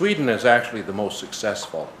 Sweden is actually the most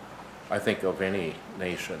successful, I think, of any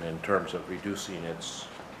nation in terms of reducing its,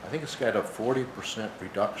 I think it's got a 40%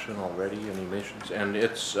 reduction already in emissions, and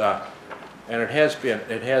it's, and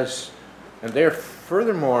and they're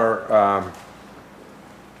furthermore,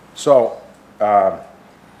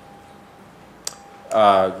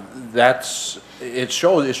 it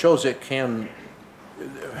shows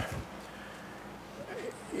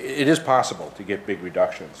it is possible to get big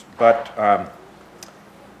reductions. But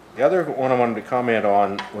the other one I wanted to comment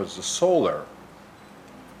on was the solar,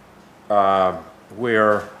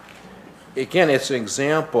 where, again, it's an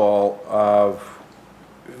example of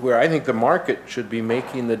where I think the market should be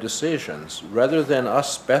making the decisions rather than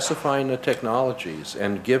us specifying the technologies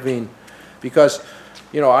and giving, because,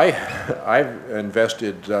 you know, I've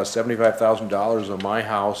invested $75,000 on my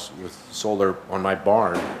house with solar on my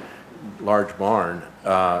barn, large barn,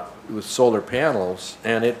 with solar panels,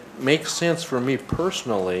 and it makes sense for me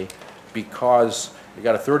personally because you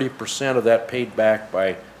got a 30% of that paid back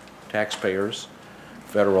by taxpayers,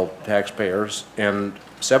 federal taxpayers, and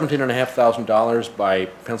 $17,500 by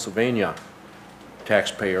Pennsylvania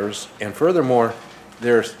taxpayers, and furthermore,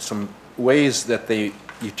 there's some ways that the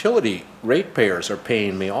utility ratepayers are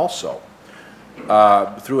paying me also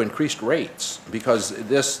through increased rates, because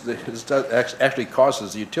this actually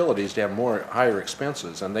causes the utilities to have higher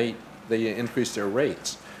expenses, and they increase their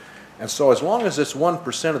rates. And so as long as it's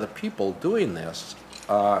 1% of the people doing this,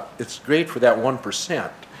 it's great for that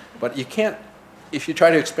 1%. But you can't, if you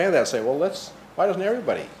try to expand that and say, well, why doesn't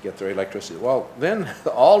everybody get their electricity? Well, then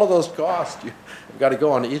all of those costs, you've got to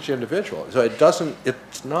go on each individual. So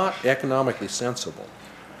it's not economically sensible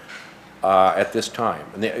at this time.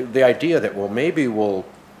 And the idea that, well, maybe we'll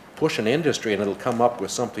push an industry and it'll come up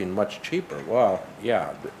with something much cheaper. Well,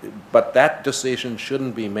 yeah, but that decision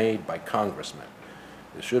shouldn't be made by congressmen.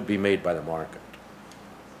 It should be made by the market.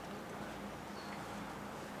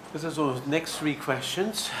 This is the next three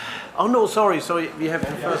questions. Oh no, sorry. We have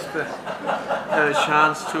the first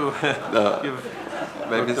chance to give.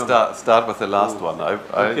 Maybe start with the last one.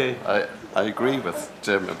 Okay. I agree with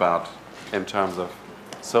Jim about, in terms of,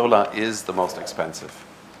 solar is the most expensive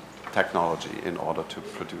technology in order to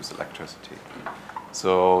produce electricity.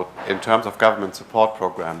 So in terms of government support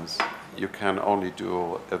programs, you can only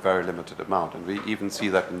do a very limited amount. And we even see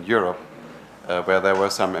that in Europe, where there were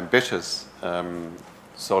some ambitious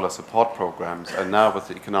solar support programs, and now with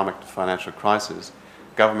the economic and financial crisis,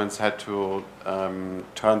 governments had to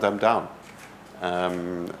turn them down,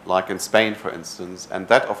 like in Spain, for instance. And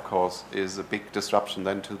that, of course, is a big disruption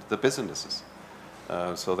then to the businesses.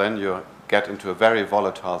 So then you get into a very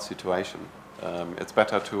volatile situation. It's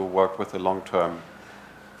better to work with a long-term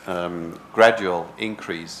gradual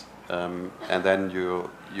increase, and then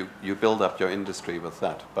you build up your industry with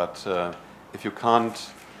that. But if you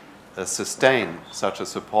can't sustain such a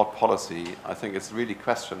support policy, I think it's really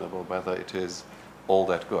questionable whether it is all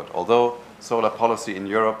that good. Although solar policy in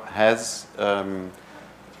Europe has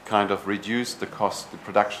kind of reduced the cost, the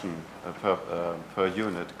production per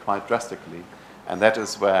unit quite drastically, and that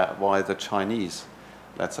is why the Chinese,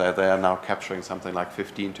 let's say, they are now capturing something like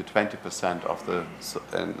 15 to 20% of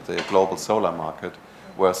the global solar market,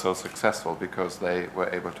 were so successful because they were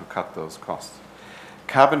able to cut those costs.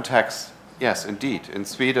 Carbon tax, yes, indeed. In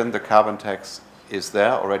Sweden, the carbon tax is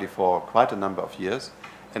there already for quite a number of years,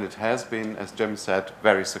 and it has been, as Jim said,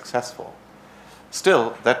 very successful.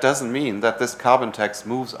 Still, that doesn't mean that this carbon tax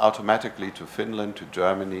moves automatically to Finland, to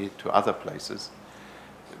Germany, to other places,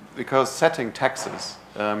 because setting taxes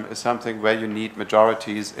is something where you need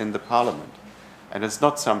majorities in the parliament, and it's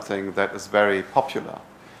not something that is very popular.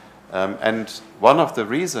 And one of the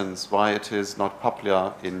reasons why it is not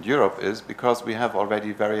popular in Europe is because we have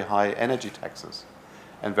already very high energy taxes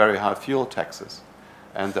and very high fuel taxes.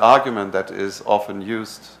 And the argument that is often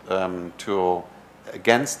used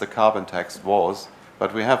against the carbon tax was,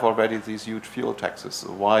 but we have already these huge fuel taxes,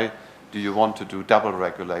 so why do you want to do double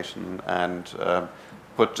regulation and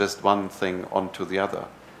put just one thing onto the other?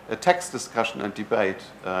 A tax discussion and debate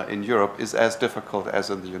in Europe is as difficult as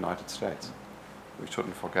in the United States. We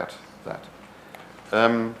shouldn't forget that.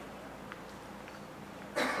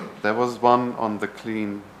 There was one on the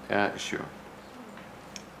clean air issue.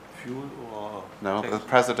 Fuel or No, the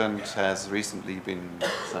president has recently been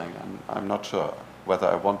saying, I'm not sure whether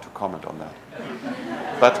I want to comment on that.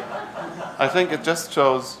 But I think it just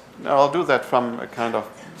shows, I'll do that from a kind of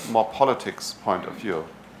more politics point of view.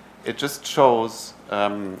 It just shows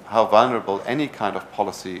how vulnerable any kind of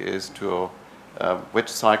policy is to which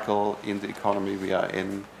cycle in the economy we are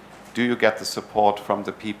in. Do you get the support from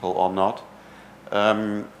the people or not?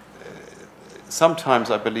 Sometimes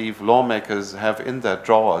I believe lawmakers have in their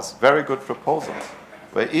drawers very good proposals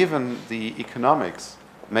where even the economics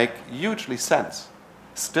make hugely sense.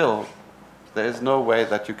 Still, there is no way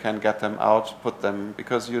that you can get them out, put them,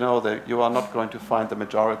 because you know that you are not going to find the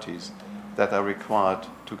majorities that are required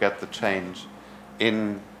to get the change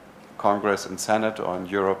in Congress and Senate or in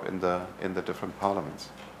Europe in the different parliaments.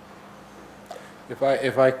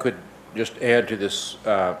 If I could just add to this,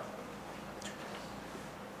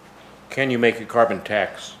 can you make a carbon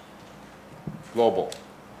tax global?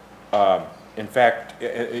 In fact,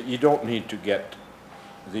 you don't need to get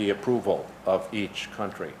the approval of each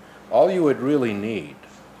country. All you would really need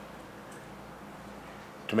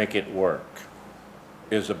to make it work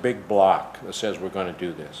is a big block that says we're going to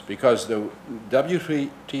do this, because the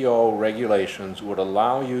WTO regulations would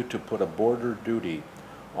allow you to put a border duty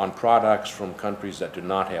on products from countries that do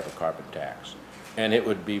not have a carbon tax. And it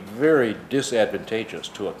would be very disadvantageous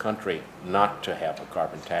to a country not to have a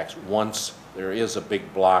carbon tax once there is a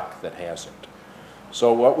big block that has it.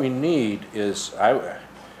 So what we need is,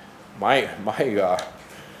 my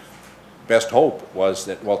best hope was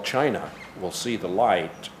that, well, China will see the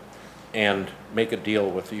light and make a deal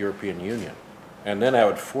with the European Union. And then I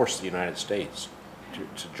would force the United States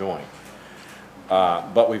to join.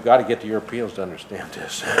 But we've got to get the Europeans to understand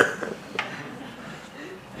this.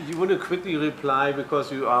 You want to quickly reply, because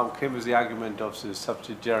you came with the argument of the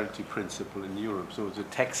subsidiarity principle in Europe. So the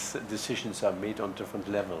tax decisions are made on different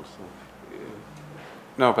levels. So,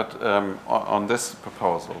 no, but on this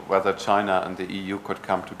proposal, whether China and the EU could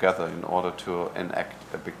come together in order to enact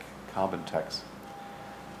a big carbon tax.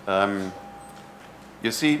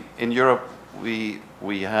 You see, in Europe, we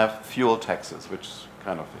have fuel taxes, which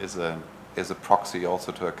kind of is a proxy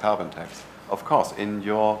also to a carbon tax. Of course, in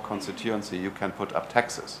your constituency, you can put up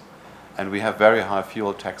taxes. And we have very high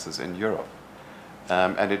fuel taxes in Europe.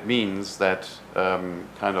 And it means that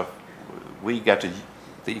we get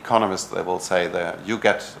the economists, they will say that you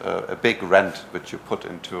get a big rent which you put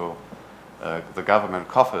into the government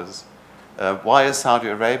coffers. Why is Saudi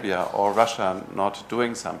Arabia or Russia not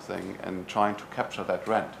doing something and trying to capture that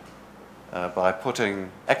rent by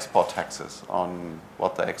putting export taxes on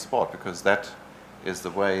what they export? Because that is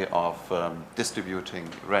the way of distributing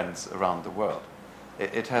rents around the world.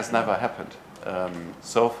 It has never happened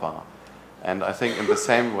so far. And I think in the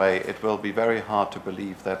same way, it will be very hard to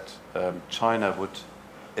believe that China would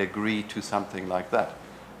agree to something like that.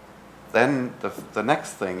 Then the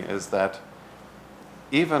next thing is that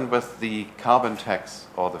even with the carbon tax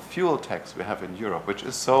or the fuel tax we have in Europe, which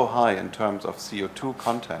is so high in terms of CO2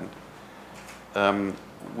 content,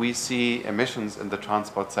 we see emissions in the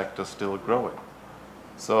transport sector still growing.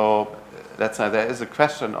 So let's say there is a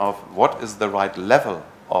question of what is the right level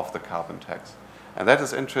of the carbon tax. And that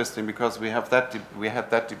is interesting because we had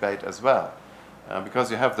that debate as well.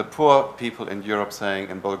 Because you have the poor people in Europe saying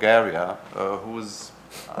in Bulgaria whose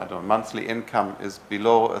monthly income is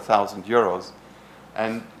below 1,000 euros,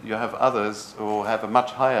 and you have others who have a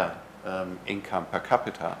much higher income per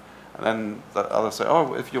capita. And then the others say,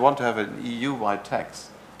 oh, if you want to have an EU-wide tax,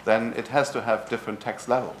 then it has to have different tax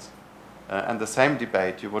levels. And the same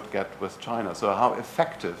debate you would get with China. So how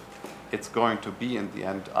effective it's going to be in the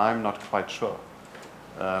end, I'm not quite sure.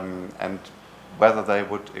 And whether they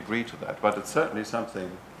would agree to that. But it's certainly something,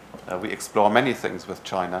 we explore many things with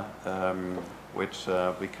China, which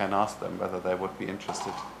we can ask them whether they would be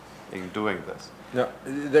interested in doing this. Now,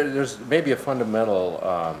 there's maybe a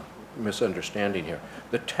fundamental misunderstanding here.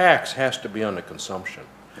 The tax has to be on the consumption.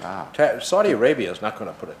 Saudi Arabia is not going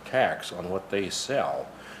to put a tax on what they sell.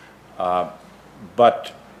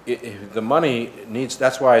 But the money needs,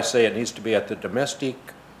 that's why I say it needs to be at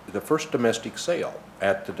the first domestic sale,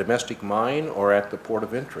 at the domestic mine or at the port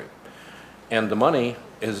of entry. And the money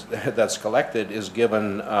that's collected is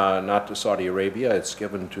given not to Saudi Arabia, it's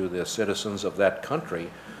given to the citizens of that country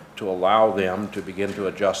to allow them to begin to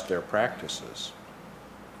adjust their practices.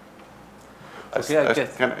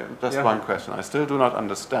 Just one question. I still do not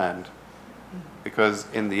understand, because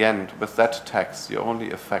in the end, with that tax, you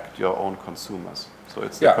only affect your own consumers. So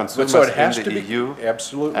it's the consumers in the EU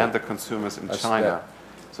absolutely, and the consumers in China.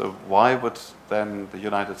 So why would then the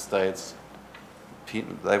United States,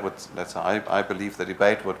 they would, let's say, I believe the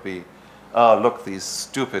debate would be, oh, look, these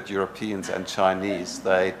stupid Europeans and Chinese,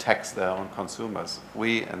 they tax their own consumers.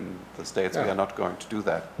 We in the States, we are not going to do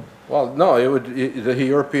that. Well, no, the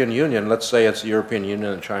European Union, let's say it's the European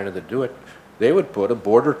Union and China that do it, they would put a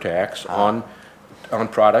border tax on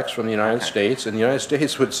products from the United States, and the United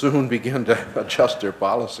States would soon begin to adjust their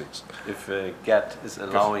policies. If GATT is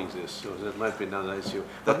allowing this, so that might be another issue.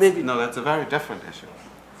 But maybe no, that's a very different issue,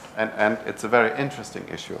 and it's a very interesting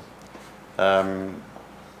issue.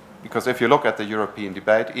 Because if you look at the European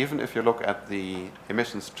debate, even if you look at the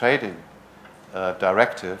emissions trading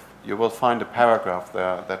directive, you will find a paragraph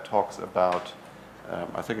there that talks about,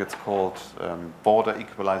 I think it's called border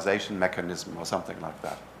equalization mechanism or something like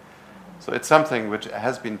that. So it's something which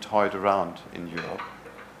has been toyed around in Europe.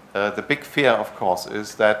 The big fear, of course,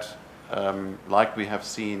 is that, like we have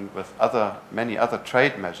seen with many other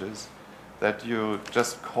trade measures, that you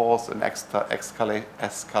just cause an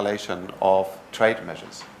escalation of trade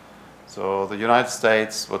measures. So the United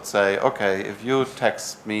States would say, okay, if you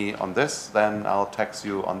tax me on this, then I'll tax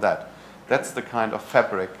you on that. That's the kind of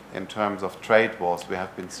fabric in terms of trade wars we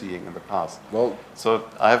have been seeing in the past. Well, so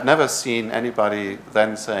I have never seen anybody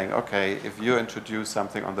then saying, okay, if you introduce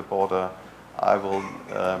something on the border, I will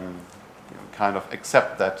kind of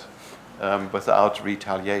accept that without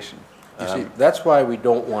retaliation. You see, that's why we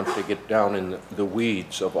don't want to get down in the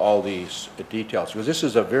weeds of all these details, because this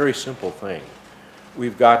is a very simple thing.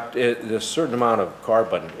 We've got a certain amount of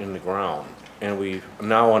carbon in the ground, and we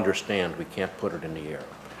now understand we can't put it in the air.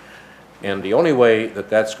 And the only way that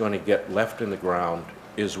that's going to get left in the ground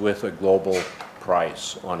is with a global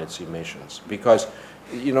price on its emissions. Because,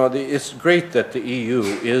 you know, it's great that the EU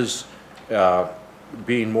is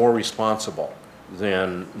being more responsible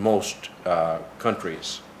than most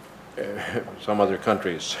countries, some other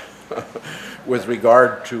countries, with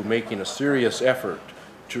regard to making a serious effort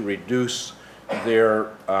to reduce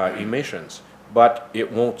their emissions. But it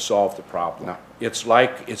won't solve the problem. No. It's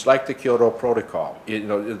like the Kyoto Protocol.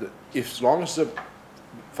 As long as the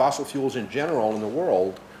fossil fuels in general in the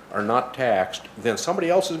world are not taxed, then somebody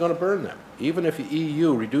else is going to burn them. Even if the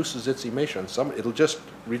EU reduces its emissions, it'll just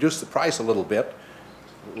reduce the price a little bit,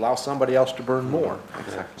 allow somebody else to burn more.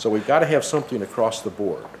 Exactly. So we've got to have something across the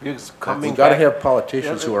board. We've got to have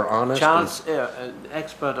politicians who are honest. Charles, an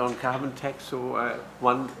expert on carbon tax, so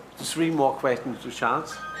 3 more questions to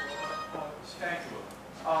Charles. Thank you.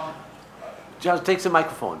 Charles, take the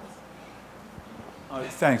microphone.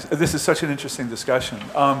 Thanks. This is such an interesting discussion.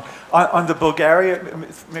 On the Bulgaria,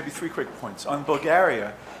 maybe 3 quick points. On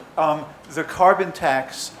Bulgaria, the carbon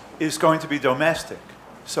tax is going to be domestic.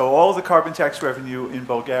 So all the carbon tax revenue in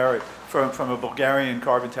Bulgaria, from a Bulgarian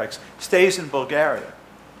carbon tax, stays in Bulgaria.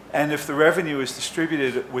 And if the revenue is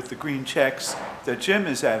distributed with the green checks that Jim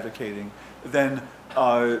is advocating, then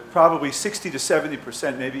probably 60 to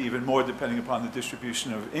 70%, maybe even more depending upon the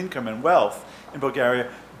distribution of income and wealth in Bulgaria,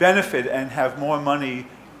 benefit and have more money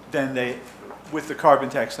than with the carbon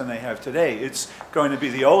tax than they have today. It's going to be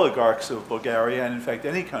the oligarchs of Bulgaria, and in fact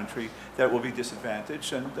any country, that will be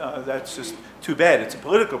disadvantaged, and that's just too bad. It's a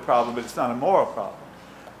political problem, but it's not a moral problem.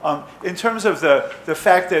 In terms of the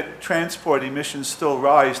fact that transport emissions still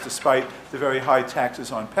rise despite the very high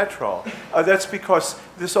taxes on petrol, that's because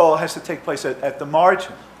this all has to take place at the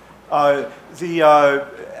margin. The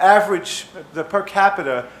per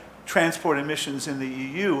capita transport emissions in the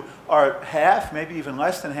EU are half, maybe even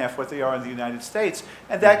less than half what they are in the United States,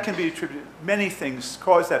 and that can be attributed, many things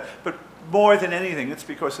cause that, but more than anything, it's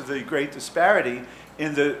because of the great disparity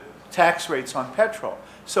in the tax rates on petrol.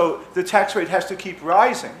 So the tax rate has to keep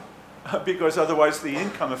rising because otherwise the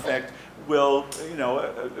income effect will,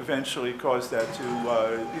 eventually cause that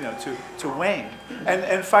to wane.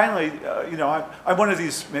 And finally, I'm one of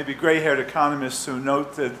these maybe gray-haired economists who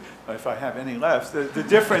note that, if I have any left, the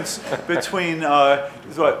difference between the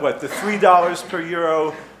 $3 per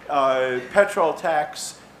euro petrol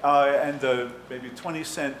tax and the maybe 20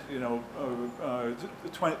 cent,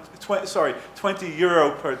 20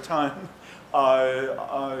 euro per ton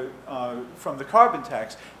from the carbon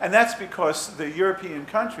tax. And that's because the European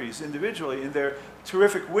countries individually, in their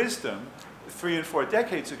terrific wisdom 3 and 4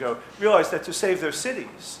 decades ago, realized that to save their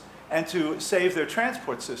cities and to save their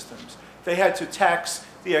transport systems, they had to tax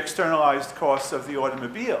the externalized costs of the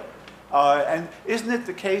automobile. And isn't it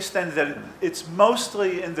the case then that it's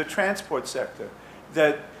mostly in the transport sector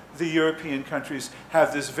that the European countries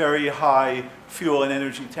have this very high fuel and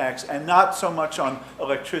energy tax, and not so much on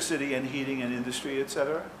electricity and heating and industry, et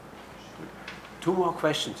cetera? 2 more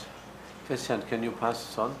questions. Christian, can you pass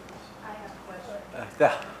this on? I have a question.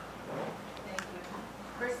 There. Thank you.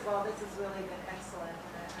 First of all, this has really been excellent,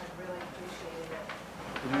 and I really appreciated it.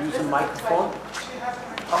 Can you use the microphone?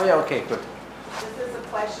 Oh, yeah, okay, good. This is a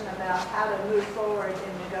question about how to move forward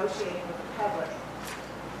in negotiating with the public.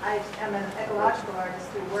 I am an ecological artist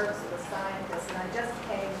who works with scientists, and I just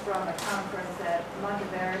came from a conference at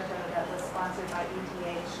Monteverito that was sponsored by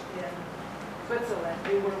ETH in Switzerland.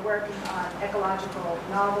 We were working on ecological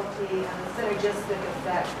novelty and the synergistic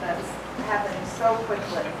effect that's happening so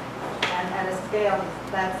quickly and at a scale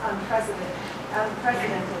that's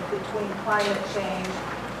unprecedented between climate change,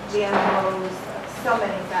 GMOs, so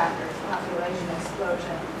many factors, population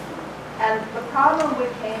explosion. And the problem we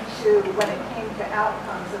came to when it came to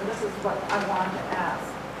outcomes, and this is what I want to ask,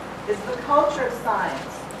 is the culture of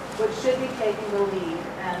science, which should be taking the lead,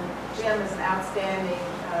 and Jim is an outstanding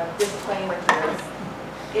disclaimer to this,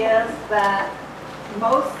 is that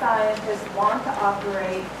most scientists want to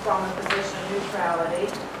operate from a position of neutrality,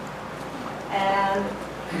 and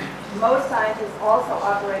most scientists also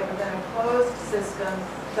operate within a closed system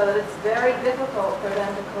so that it's very difficult for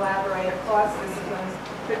them to collaborate across disciplines,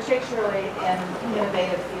 particularly in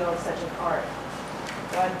innovative fields such as art.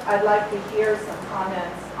 So I'd like to hear some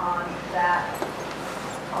comments on that.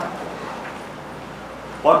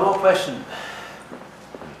 One more question.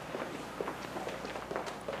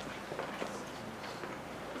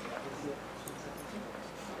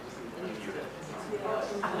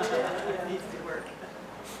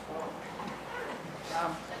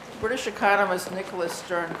 British economist Nicholas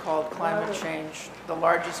Stern called climate change the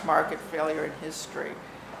largest market failure in history.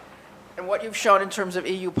 And what you've shown in terms of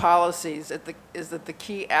EU policies is that the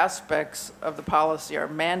key aspects of the policy are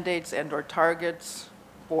mandates and/or targets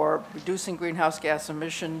for reducing greenhouse gas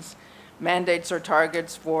emissions, mandates or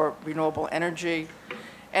targets for renewable energy,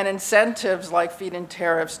 and incentives like feed-in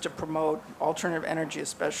tariffs to promote alternative energy,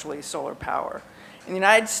 especially solar power. In the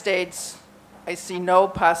United States, I see no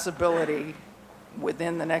possibility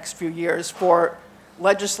within the next few years for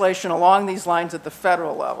legislation along these lines at the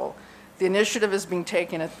federal level. The initiative is being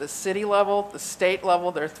taken at the city level, the state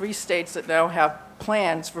level. There are 3 states that now have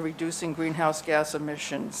plans for reducing greenhouse gas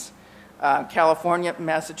emissions, California,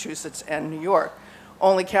 Massachusetts, and New York.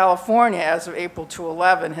 Only California, as of April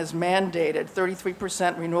 2011, has mandated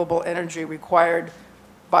 33% renewable energy required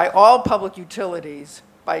by all public utilities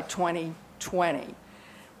by 2020.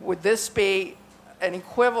 Would this be an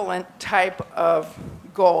equivalent type of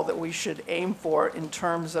goal that we should aim for in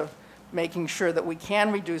terms of making sure that we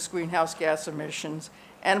can reduce greenhouse gas emissions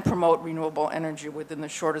and promote renewable energy within the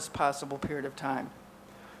shortest possible period of time?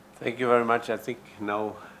 Thank you very much. I think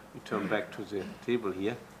now we turn back to the table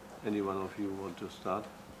here. Any one of you want to start?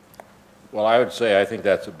 Well, I would say I think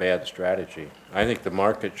that's a bad strategy. I think the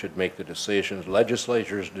market should make the decisions.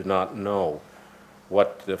 Legislators do not know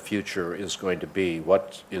what the future is going to be,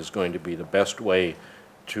 what is going to be the best way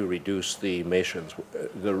to reduce the emissions,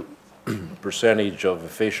 the percentage of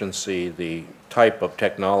efficiency, the type of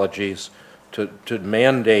technologies. To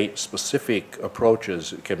mandate specific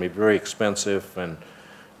approaches, it can be very expensive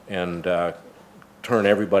and turn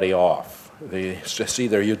everybody off. They see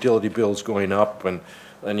their utility bills going up, and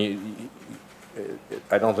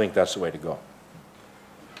I don't think that's the way to go.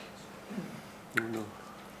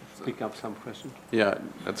 Pick up some questions? Yeah,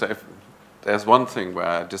 if there's one thing where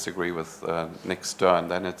I disagree with Nick Stern,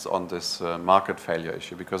 then it's on this market failure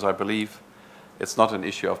issue, because I believe it's not an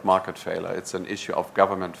issue of market failure, it's an issue of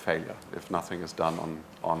government failure if nothing is done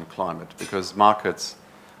on climate, because markets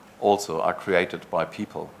also are created by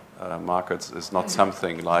people. Markets is not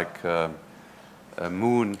something like a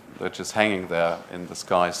moon which is hanging there in the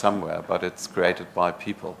sky somewhere, but it's created by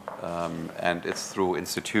people, and it's through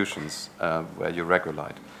institutions where you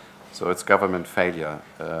regulate. So it's government failure,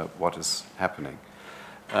 what is happening.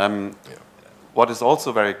 What is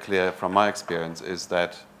also very clear from my experience is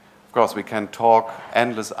that, of course, we can talk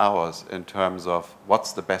endless hours in terms of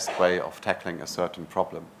what's the best way of tackling a certain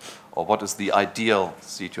problem, or what is the ideal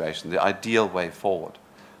situation, the ideal way forward.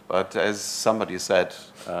 But as somebody said,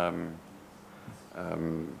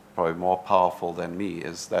 probably more powerful than me,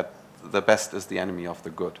 is that the best is the enemy of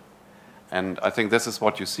the good. And I think this is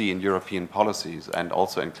what you see in European policies and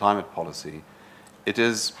also in climate policy. It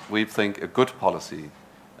is, we think, a good policy.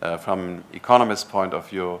 From an economist's point of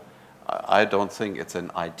view, I don't think it's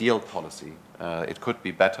an ideal policy. It could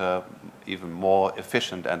be better, even more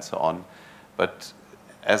efficient and so on. But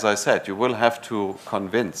as I said, you will have to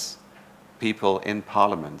convince people in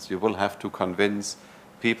parliaments. You will have to convince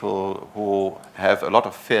people who have a lot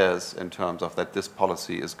of fears in terms of that this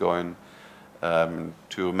policy is going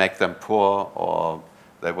to make them poor, or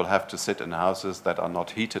they will have to sit in houses that are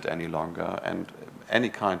not heated any longer, and any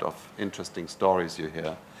kind of interesting stories you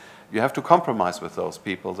hear. You have to compromise with those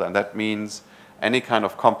people, and that means any kind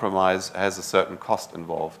of compromise has a certain cost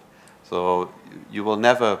involved. So you will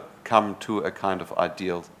never come to a kind of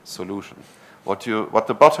ideal solution. What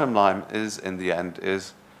the bottom line is in the end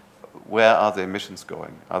is, where are the emissions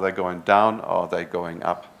going? Are they going down or are they going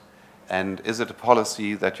up? And is it a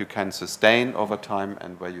policy that you can sustain over time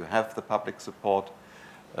and where you have the public support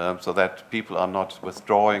so that people are not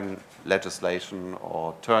withdrawing legislation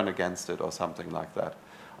or turn against it or something like that?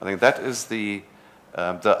 I think that is the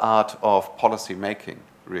art of policy making,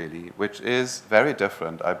 really, which is very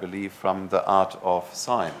different, I believe, from the art of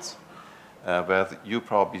science, where you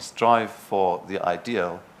probably strive for the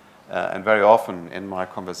ideal. And very often in my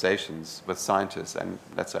conversations with scientists, and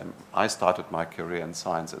let's say I started my career in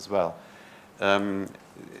science as well,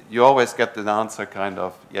 you always get the answer kind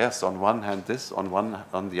of, yes, on one hand this,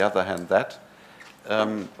 on the other hand that,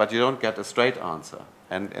 but you don't get a straight answer.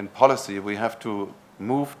 And in policy, we have to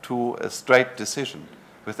move to a straight decision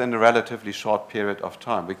within a relatively short period of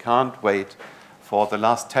time. We can't wait for the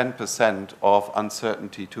last 10% of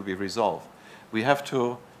uncertainty to be resolved. We have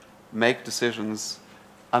to make decisions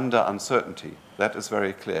under uncertainty. That is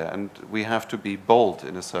very clear. And we have to be bold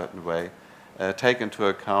in a certain way, take into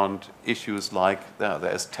account issues like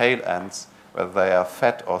there's tail ends, whether they are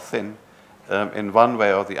fat or thin, in one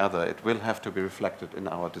way or the other. It will have to be reflected in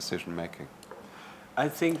our decision making. I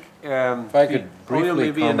think if I could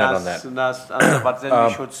briefly comment on that. Last answer, but then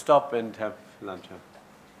we should stop and have lunch.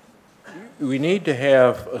 We need to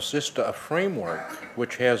have a system, a framework,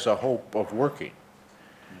 which has a hope of working.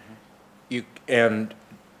 And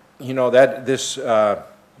you know that this, the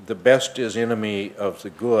best is enemy of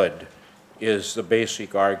the good, is the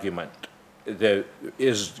basic argument.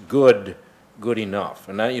 Is good enough?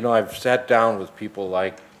 And you know, I've sat down with people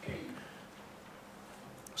like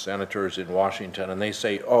senators in Washington, and they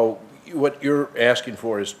say, "Oh, what you're asking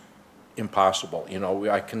for is impossible. You know,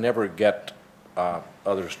 I can never get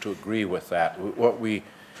others to agree with that.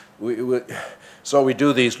 So we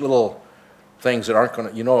do these little things that aren't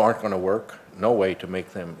going to work. No way to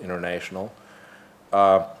make them international.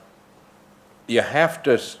 You have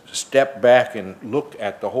to step back and look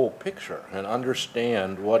at the whole picture and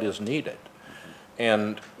understand what is needed.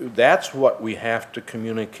 And that's what we have to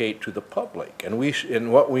communicate to the public. And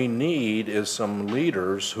what we need is some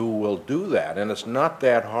leaders who will do that. And it's not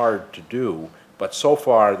that hard to do, but so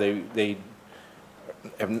far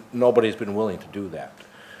nobody's been willing to do that.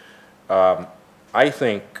 I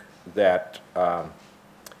think that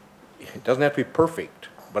it doesn't have to be perfect,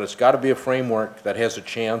 but it's got to be a framework that has a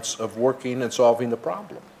chance of working and solving the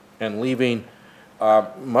problem and leaving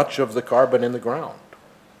much of the carbon in the ground.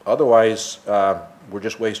 Otherwise, we're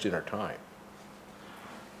just wasting our time.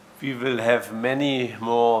 We will have many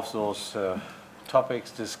more of those topics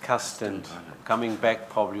discussed and coming back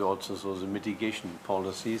probably also the mitigation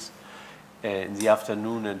policies in the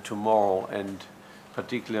afternoon and tomorrow, and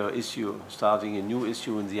particular issue, starting a new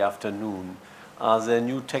issue in the afternoon. Are there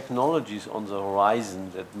new technologies on the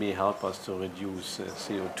horizon that may help us to reduce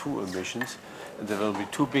CO2 emissions? And there will be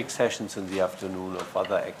two big sessions in the afternoon of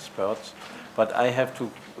other experts. But I have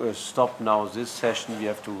to stop now this session. We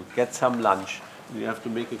have to get some lunch. We have to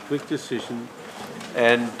make a quick decision.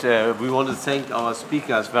 And we want to thank our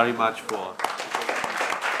speakers very much for